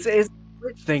yes. This is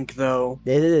think though.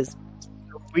 It is.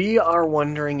 We are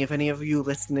wondering if any of you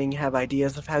listening have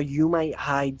ideas of how you might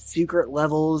hide secret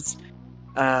levels,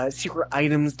 secret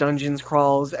items, dungeons,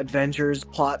 crawls, adventures,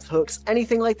 plots, hooks,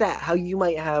 anything like that. How you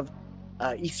might have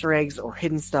Easter eggs or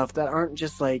hidden stuff that aren't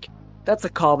just that's a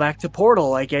callback to Portal,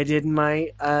 like I did in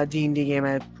my D&D game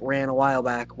I ran a while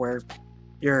back, where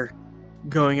you're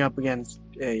going up against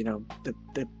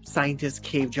the scientist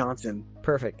Cave Johnson.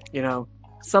 Perfect.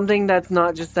 Something that's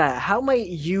not just that. How might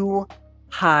you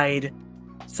hide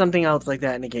something else like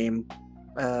that in a game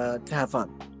to have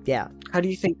fun? Yeah. How do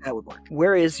you think that would work?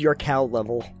 Where is your cow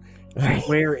level?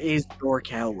 Where is your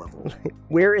cow level?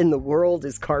 Where in the world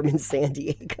is Carmen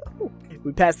Sandiego?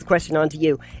 We pass the question on to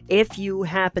you. If you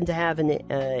happen to have an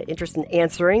interest in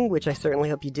answering, which I certainly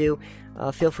hope you do,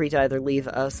 feel free to either leave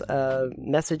us a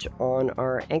message on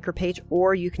our Anchor page,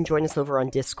 or you can join us over on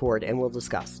Discord and we'll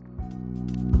discuss.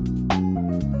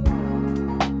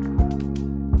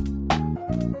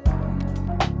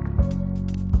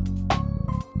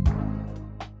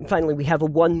 Finally, we have a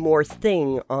one more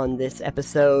thing on this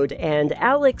episode, and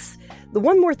Alex, the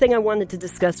one more thing I wanted to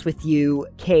discuss with you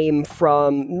came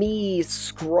from me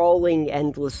scrolling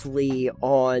endlessly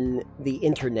on the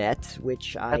internet,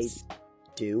 which I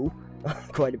do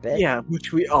quite a bit. Yeah,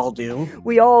 which we all do.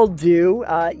 We all do,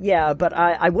 but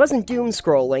I wasn't doom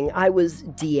scrolling, I was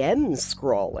DM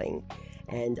scrolling,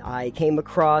 and I came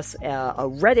across a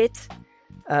Reddit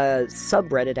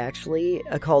subreddit actually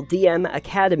called DM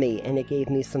Academy, and it gave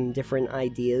me some different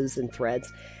ideas and threads.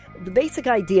 The basic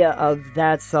idea of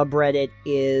that subreddit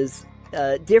is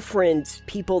different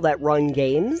people that run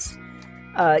games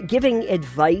giving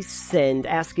advice and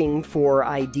asking for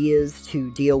ideas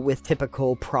to deal with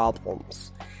typical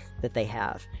problems that they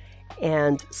have.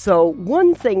 And so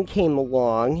one thing came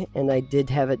along, and I did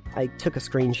have it, I took a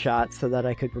screenshot so that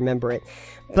I could remember it,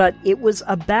 but it was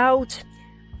about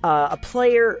a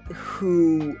player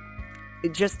who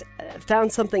just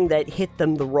found something that hit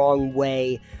them the wrong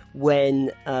way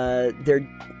when their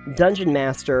dungeon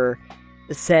master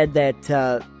said that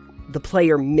the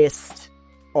player missed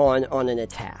on an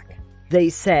attack.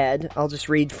 They said, I'll just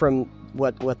read from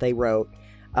what they wrote,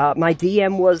 my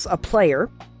DM was a player,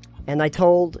 and I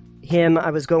told him I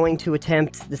was going to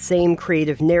attempt the same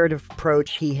creative narrative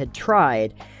approach he had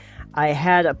tried. I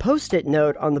had a post-it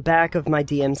note on the back of my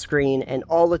DM screen, and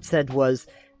all it said was,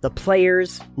 "The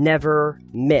players never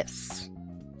miss."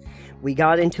 We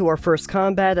got into our first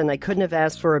combat, and I couldn't have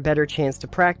asked for a better chance to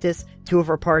practice. 2 of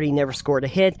our party never scored a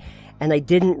hit, and I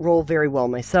didn't roll very well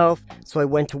myself, so I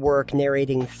went to work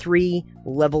narrating 3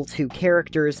 level 2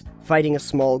 characters fighting a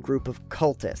small group of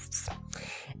cultists.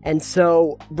 And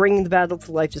so, bringing the battle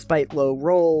to life despite low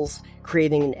rolls,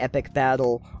 creating an epic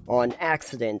battle on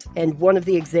accident. And one of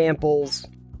the examples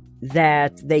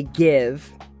that they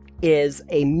give is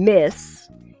a miss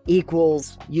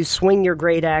equals you swing your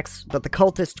great axe, but the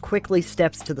cultist quickly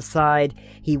steps to the side.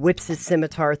 He whips his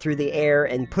scimitar through the air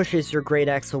and pushes your great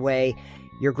axe away.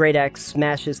 Your great axe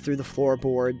smashes through the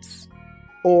floorboards.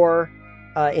 Or,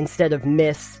 instead of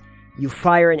miss, you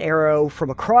fire an arrow from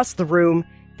across the room.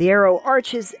 The arrow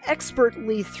arches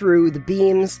expertly through the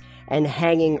beams and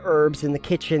hanging herbs in the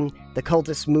kitchen. The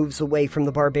cultist moves away from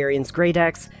the barbarian's great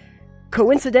axe,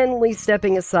 coincidentally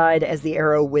stepping aside as the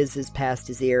arrow whizzes past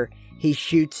his ear. He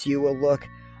shoots you a look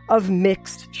of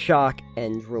mixed shock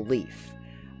and relief.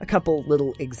 A couple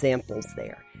little examples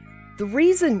there. The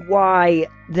reason why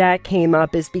that came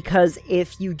up is because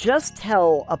if you just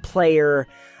tell a player,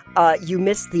 you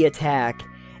missed the attack,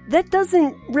 that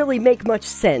doesn't really make much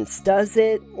sense, does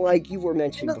it? Like you were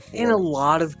mentioning before. In a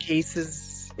lot of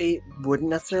cases, it wouldn't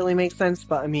necessarily make sense,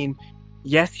 but I mean,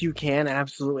 yes, you can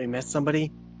absolutely miss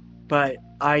somebody, but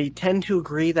I tend to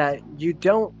agree that you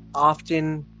don't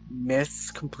often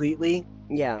miss completely.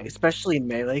 Yeah. Especially in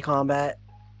melee combat.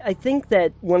 I think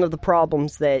that one of the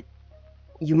problems that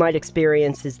you might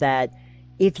experience is that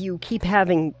if you keep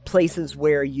having places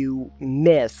where you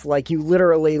miss, like you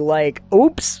literally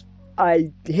oops,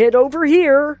 I hit over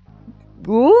here.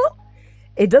 Ooh,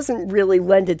 it doesn't really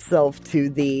lend itself to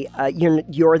the,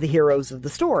 you're the heroes of the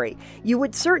story. You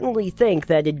would certainly think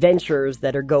that adventurers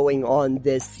that are going on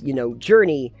this,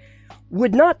 journey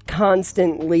would not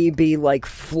constantly be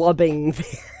flubbing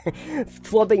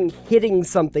hitting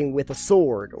something with a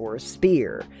sword or a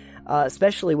spear,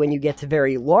 especially when you get to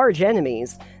very large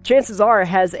enemies. Chances are it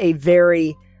has a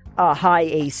very high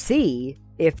AC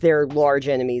if they're large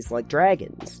enemies like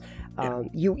dragons.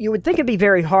 You would think it'd be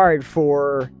very hard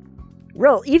for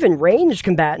even ranged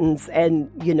combatants and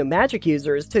magic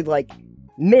users to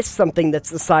miss something that's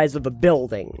the size of a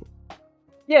building.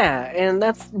 Yeah, and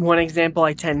that's one example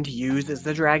I tend to use is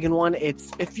the dragon one.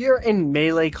 It's if you're in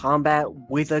melee combat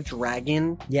with a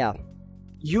dragon, yeah,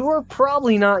 you're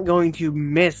probably not going to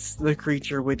miss the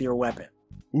creature with your weapon.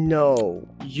 No.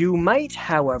 You might,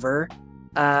 however,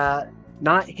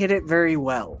 not hit it very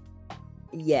well.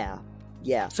 Yeah.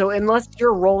 So unless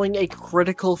you're rolling a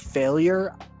critical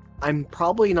failure, I'm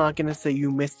probably not going to say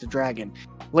you missed the dragon.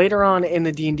 Later on in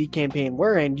the D&D campaign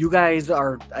we're in, you guys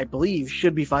are, I believe,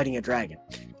 should be fighting a dragon.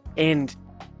 And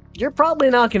you're probably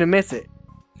not going to miss it.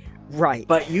 Right.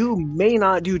 But you may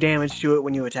not do damage to it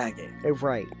when you attack it.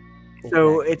 Right.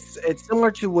 So it's similar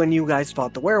to when you guys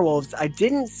fought the werewolves. I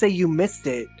didn't say you missed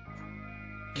it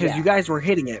because you guys were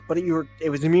hitting it, but it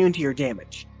was immune to your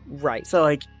damage. Right.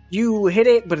 So you hit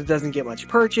it, but it doesn't get much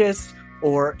purchase.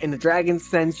 Or in the dragon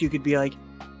sense, you could be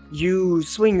you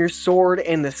swing your sword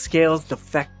and the scales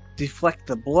deflect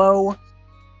the blow,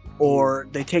 or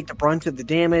they take the brunt of the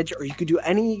damage, or you could do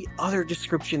any other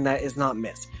description that is not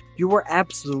miss. You were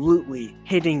absolutely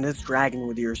hitting this dragon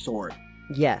with your sword.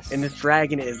 Yes. And this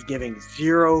dragon is giving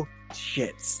 0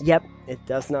 shits. Yep, it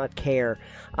does not care.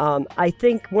 I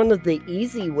think one of the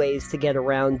easy ways to get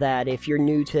around that, if you're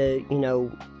new to,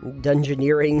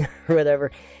 dungeoneering or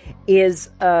whatever, is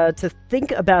to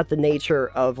think about the nature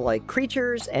of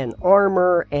creatures and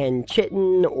armor and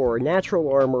chitin or natural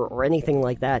armor or anything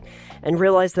like that, and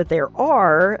realize that there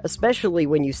are, especially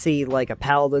when you see a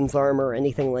paladin's armor or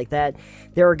anything like that,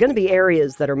 there are going to be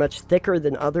areas that are much thicker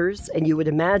than others, and you would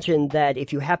imagine that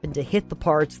if you happen to hit the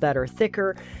parts that are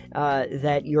thicker,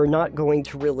 that you're not going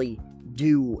to really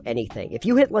do anything. If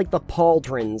you hit the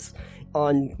pauldrons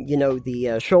on,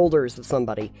 the shoulders of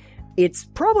somebody, it's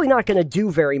probably not going to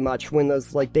do very much when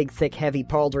those big, thick, heavy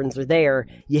pauldrons are there.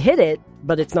 You hit it,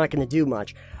 but it's not going to do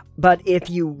much. But if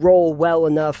you roll well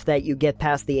enough that you get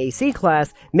past the AC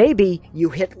class, maybe you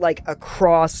hit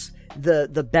across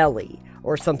the belly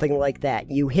or something like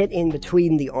that. You hit in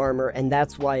between the armor, and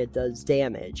that's why it does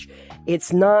damage.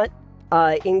 It's not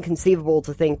inconceivable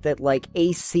to think that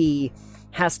AC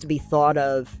has to be thought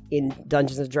of in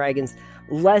Dungeons & Dragons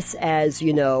less as,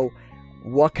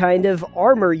 what kind of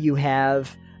armor you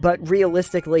have, but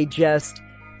realistically just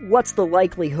what's the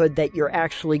likelihood that you're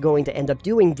actually going to end up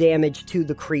doing damage to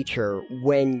the creature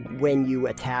when you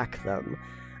attack them.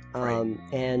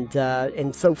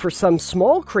 And so for some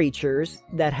small creatures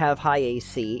that have high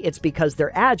AC, it's because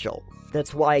they're agile.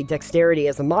 That's why dexterity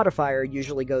as a modifier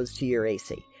usually goes to your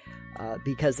AC.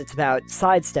 Because it's about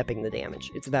sidestepping the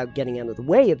damage. It's about getting out of the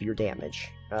way of your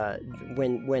damage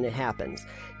when it happens.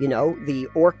 You know, the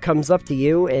orc comes up to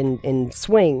you and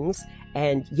swings,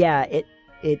 and yeah,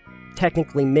 it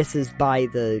technically misses by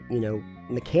the, you know,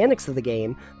 mechanics of the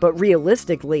game, but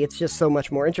realistically, it's just so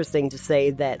much more interesting to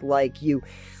say that,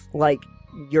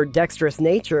 your dexterous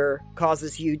nature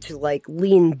causes you to,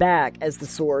 lean back as the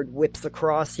sword whips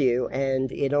across you,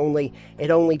 and it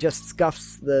only just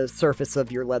scuffs the surface of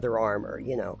your leather armor,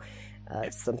 you know,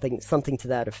 something to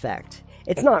that effect.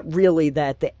 It's not really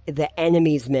that the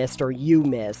enemies missed or you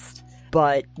missed,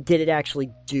 but did it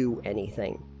actually do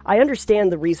anything? I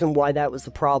understand the reason why that was the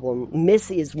problem.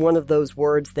 Miss is one of those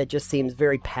words that just seems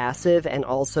very passive and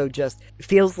also just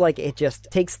feels like it just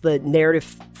takes the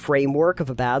narrative framework of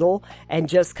a battle and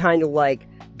just kind of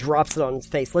drops it on its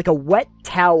face, like a wet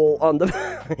towel on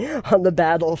the on the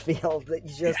battlefield that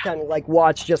you just kind of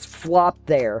watch just flop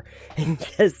there and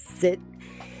just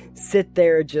sit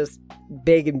there just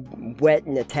big and wet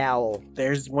in a towel.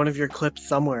 There's one of your clips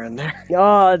somewhere in there.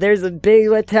 Oh, there's a big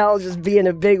wet towel just being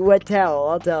a big wet towel,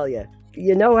 I'll tell you.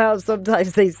 You know how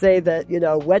sometimes they say that, you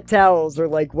know, wet towels are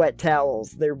like wet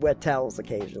towels. They're wet towels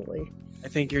occasionally. I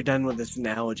think you're done with this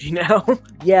analogy now.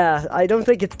 Yeah, I don't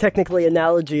think it's technically an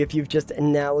analogy if you've just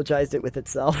analogized it with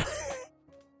itself.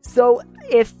 So,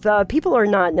 if people are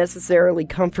not necessarily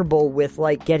comfortable with,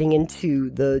 getting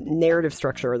into the narrative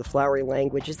structure or the flowery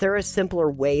language, is there a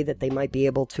simpler way that they might be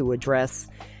able to address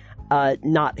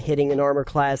not hitting an armor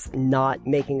class, not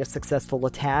making a successful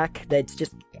attack, that's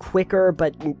just quicker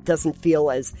but doesn't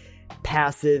feel as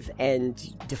passive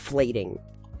and deflating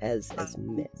as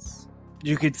miss?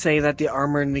 You could say that the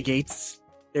armor negates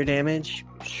their damage.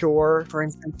 Sure. For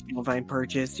instance, Divine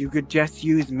Purchase. You could just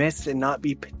use miss and not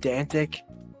be pedantic.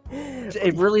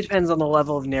 It really depends on the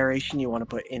level of narration you want to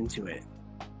put into it.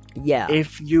 Yeah.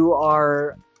 If you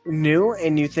are new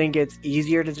and you think it's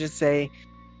easier to just say,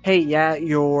 hey, yeah,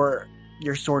 your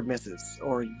sword misses,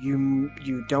 or you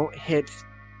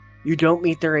don't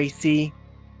meet their AC,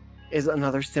 is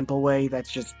another simple way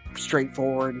that's just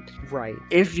straightforward. Right.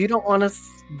 If you don't want to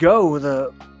go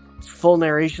the full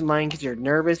narration line because you're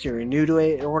nervous, you're new to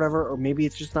it, or whatever, or maybe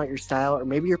it's just not your style, or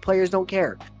maybe your players don't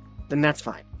care, then that's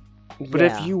fine. But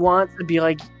if you want to be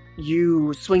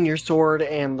you swing your sword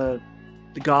and the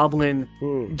goblin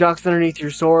ducks underneath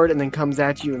your sword and then comes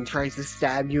at you and tries to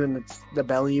stab you in the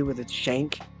belly with its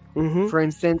shank, for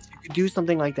instance, you could do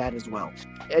something like that as well.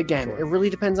 Again, It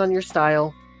really depends on your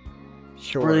style.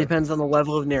 Sure. It really depends on the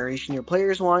level of narration your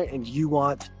players want and you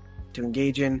want to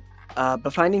engage in.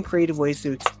 But finding creative ways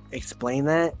to explain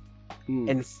that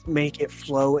and make it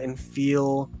flow and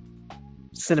feel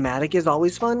cinematic is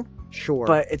always fun. Sure.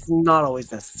 But it's not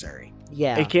always necessary.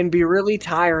 Yeah. It can be really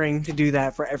tiring to do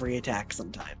that for every attack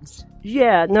sometimes.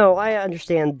 Yeah, no, I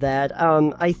understand that.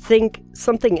 I think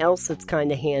something else that's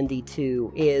kind of handy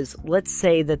too is, let's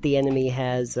say that the enemy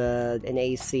has an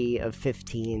AC of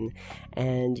 15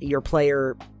 and your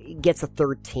player gets a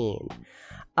 13.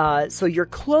 So you're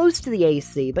close to the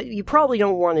AC, but you probably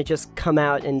don't want to just come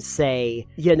out and say,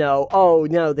 you know, oh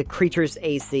no, the creature's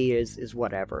AC is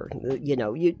whatever. You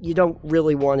know, you don't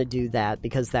really want to do that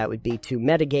because that would be too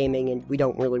metagaming, and we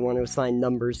don't really want to assign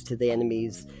numbers to the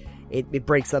enemies. It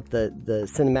breaks up the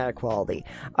cinematic quality.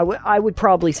 I would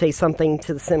probably say something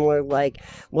to the similar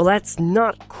well, that's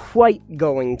not quite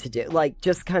going to do.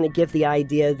 Just kind of give the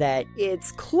idea that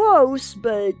it's close,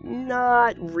 but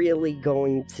not really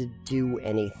going to do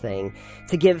anything.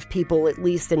 To give people at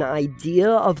least an idea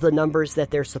of the numbers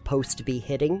that they're supposed to be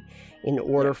hitting in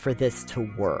order for this to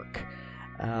work.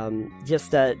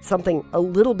 Just something a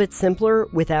little bit simpler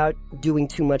without doing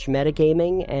too much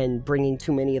metagaming and bringing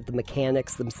too many of the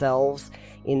mechanics themselves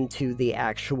into the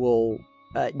actual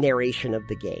narration of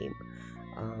the game.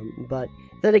 But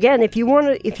then again, if you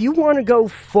want to go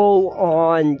full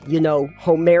on,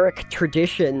 Homeric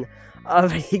tradition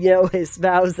of,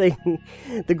 espousing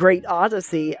the Great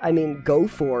Odyssey, I mean, go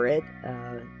for it.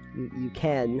 You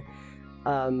can.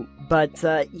 But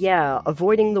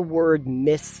avoiding the word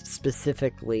miss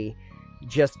specifically,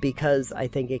 just because I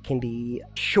think it can be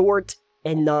short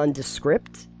and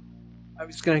nondescript. I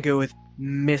was gonna go with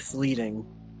misleading.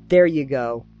 There you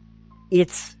go.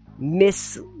 It's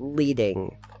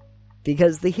misleading.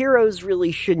 Because the heroes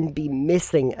really shouldn't be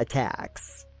missing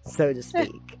attacks, so to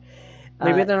speak.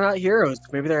 Maybe they're not heroes.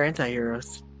 Maybe they're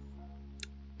anti-heroes.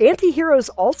 Anti-heroes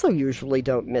also usually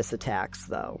don't miss attacks,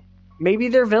 though. Maybe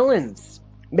they're villains.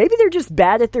 Maybe they're just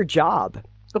bad at their job.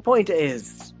 The point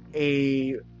is,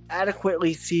 a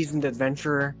adequately seasoned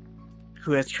adventurer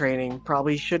who has training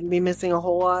probably shouldn't be missing a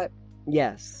whole lot.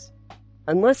 Yes.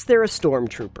 Unless they're a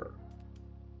stormtrooper.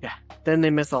 Yeah, then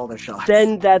they miss all their shots.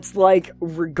 Then that's like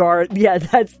that's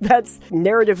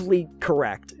narratively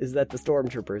correct, is that the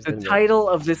stormtroopers. The title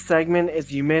of this segment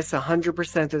is You Miss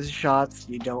 100% of the shots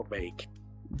you don't make.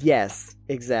 Yes,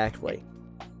 exactly.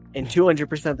 And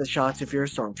 200% of the shots if you're a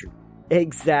stormtrooper.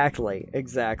 Exactly.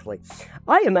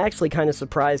 I am actually kind of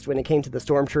surprised when it came to the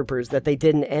stormtroopers that they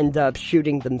didn't end up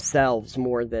shooting themselves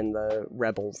more than the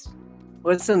rebels.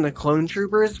 Listen, the clone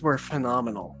troopers were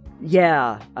phenomenal.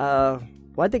 Yeah,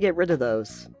 why'd they get rid of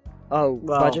those? Oh,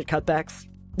 well, budget cutbacks?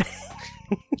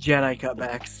 Jedi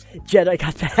cutbacks. Jedi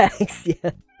cutbacks,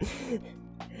 yeah.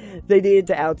 They needed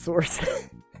to outsource.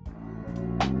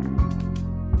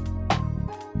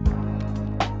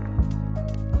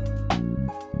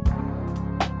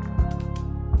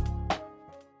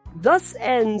 Thus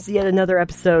ends yet another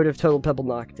episode of Total Pebble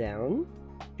Knockdown.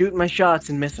 Shooting my shots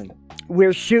and missing.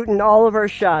 We're shooting all of our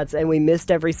shots, and we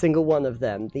missed every single one of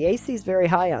them. The AC is very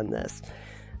high on this.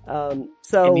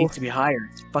 So it needs to be higher.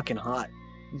 It's fucking hot.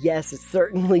 Yes, it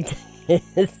certainly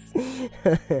is.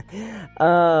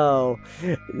 Oh,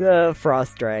 the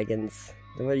frost dragons.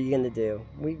 What are you going to do?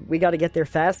 We got to get there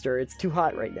faster. It's too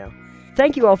hot right now.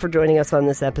 Thank you all for joining us on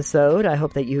this episode. I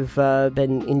hope that you've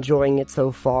been enjoying it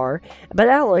so far. But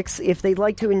Alex, if they'd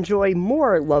like to enjoy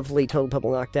more lovely Total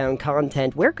Pebble Knockdown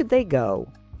content, where could they go?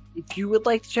 If you would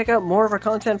like to check out more of our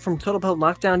content from Total Pebble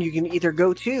Knockdown, you can either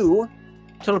go to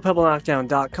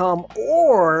TotalPebbleKnockdown.com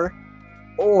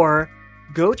or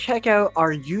go check out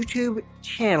our YouTube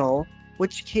channel,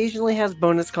 which occasionally has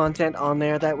bonus content on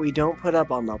there that we don't put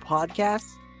up on the podcast.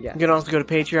 Yes. You can also go to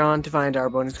Patreon to find our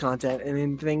bonus content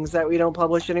and things that we don't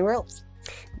publish anywhere else.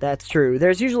 That's true.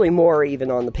 There's usually more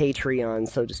even on the Patreon,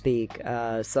 so to speak.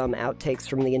 Some outtakes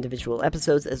from the individual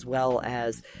episodes, as well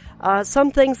as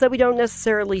some things that we don't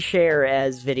necessarily share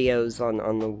as videos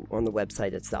on the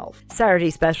website itself. Saturday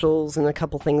specials and a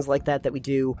couple things like that we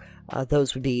do.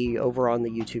 Those would be over on the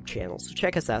YouTube channel, so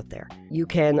check us out there. You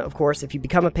can, of course, if you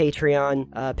become a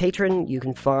Patreon patron, you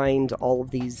can find all of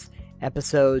these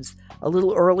episodes a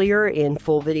little earlier in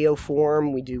full video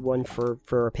form. We do one for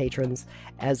our patrons,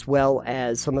 as well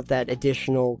as some of that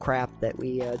additional crap that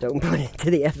we don't put into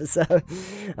the episode.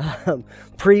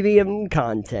 Premium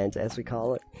content, as we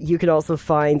call it. You can also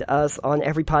find us on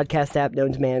every podcast app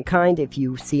known to mankind. If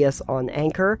you see us on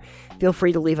Anchor, feel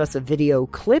free to leave us a video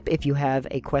clip if you have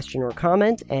a question or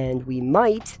comment, and we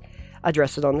might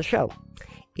address it on the show.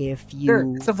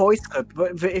 Sure, it's a voice clip,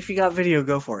 but if you got video,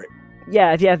 go for it.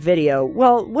 Yeah, if you have video,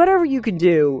 well, whatever you can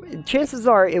do, chances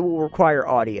are it will require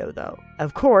audio, though.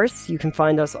 Of course, you can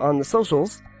find us on the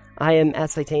socials. I am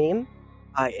at Titanium.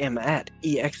 I am at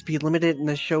EXP Limited, and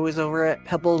the show is over at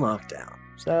Pebble Knockdown.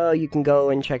 So you can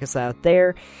go and check us out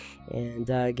there and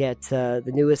get the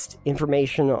newest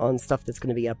information on stuff that's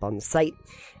going to be up on the site.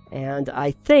 And I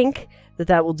think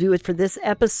that will do it for this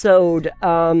episode.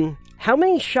 How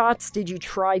many shots did you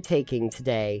try taking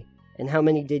today, and how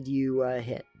many did you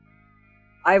hit?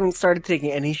 I haven't started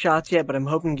taking any shots yet, but I'm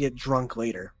hoping to get drunk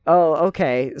later. Oh,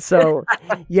 okay. So,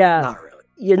 yeah. Not really.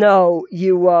 You know,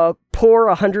 you pour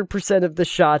 100% of the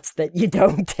shots that you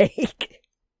don't take.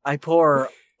 I pour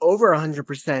over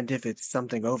 100% if it's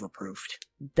something overproofed.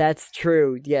 That's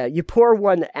true. Yeah, you pour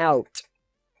one out.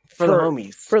 For the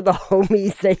homies. For the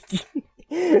homies that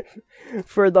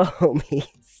for the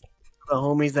homies. The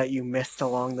homies that you missed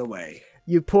along the way.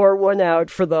 You pour one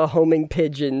out for the homing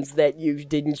pigeons that you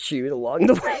didn't shoot along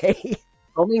the way.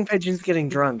 Homing pigeons getting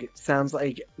drunk. It sounds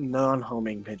like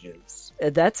non-homing pigeons.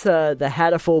 That's the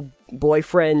Hatoful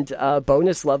boyfriend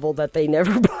bonus level that they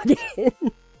never put in.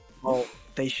 Well,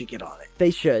 they should get on it. They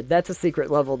should. That's a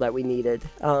secret level that we needed.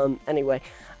 Anyway,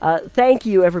 thank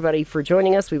you everybody for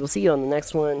joining us. We will see you on the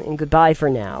next one, and goodbye for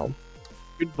now.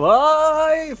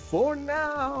 Goodbye for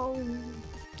now.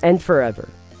 And forever.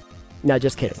 No,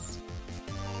 just kidding. Yes.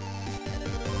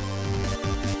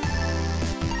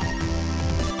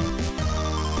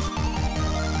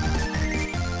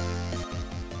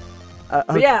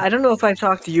 But yeah, I don't know if I've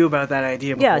talked to you about that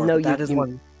idea before. Yeah, no,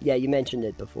 you mentioned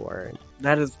it before.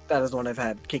 That is one I've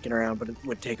had kicking around, but it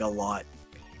would take a lot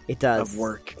It does. of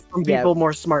work from people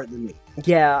more smart than me.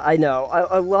 Yeah, I know.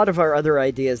 A lot of our other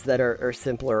ideas that are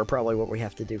simpler are probably what we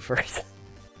have to do first.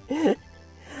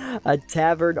 A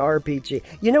tavern RPG.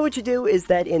 You know what you do is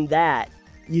that in that,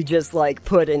 you just like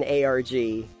put an ARG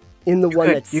in the one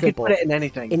that's simple. You could put it in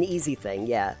anything. An easy thing,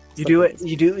 yeah. You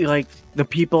do like the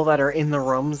people that are in the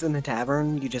rooms in the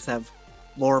tavern, you just have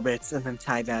lore bits and then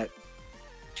tie that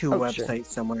to a website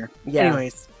somewhere. Yeah.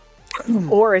 Anyways.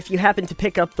 Or if you happen to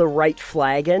pick up the right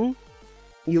flagon,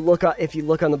 if you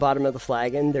look on the bottom of the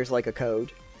flagon, there's like a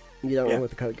code. You don't know what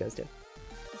the code goes to.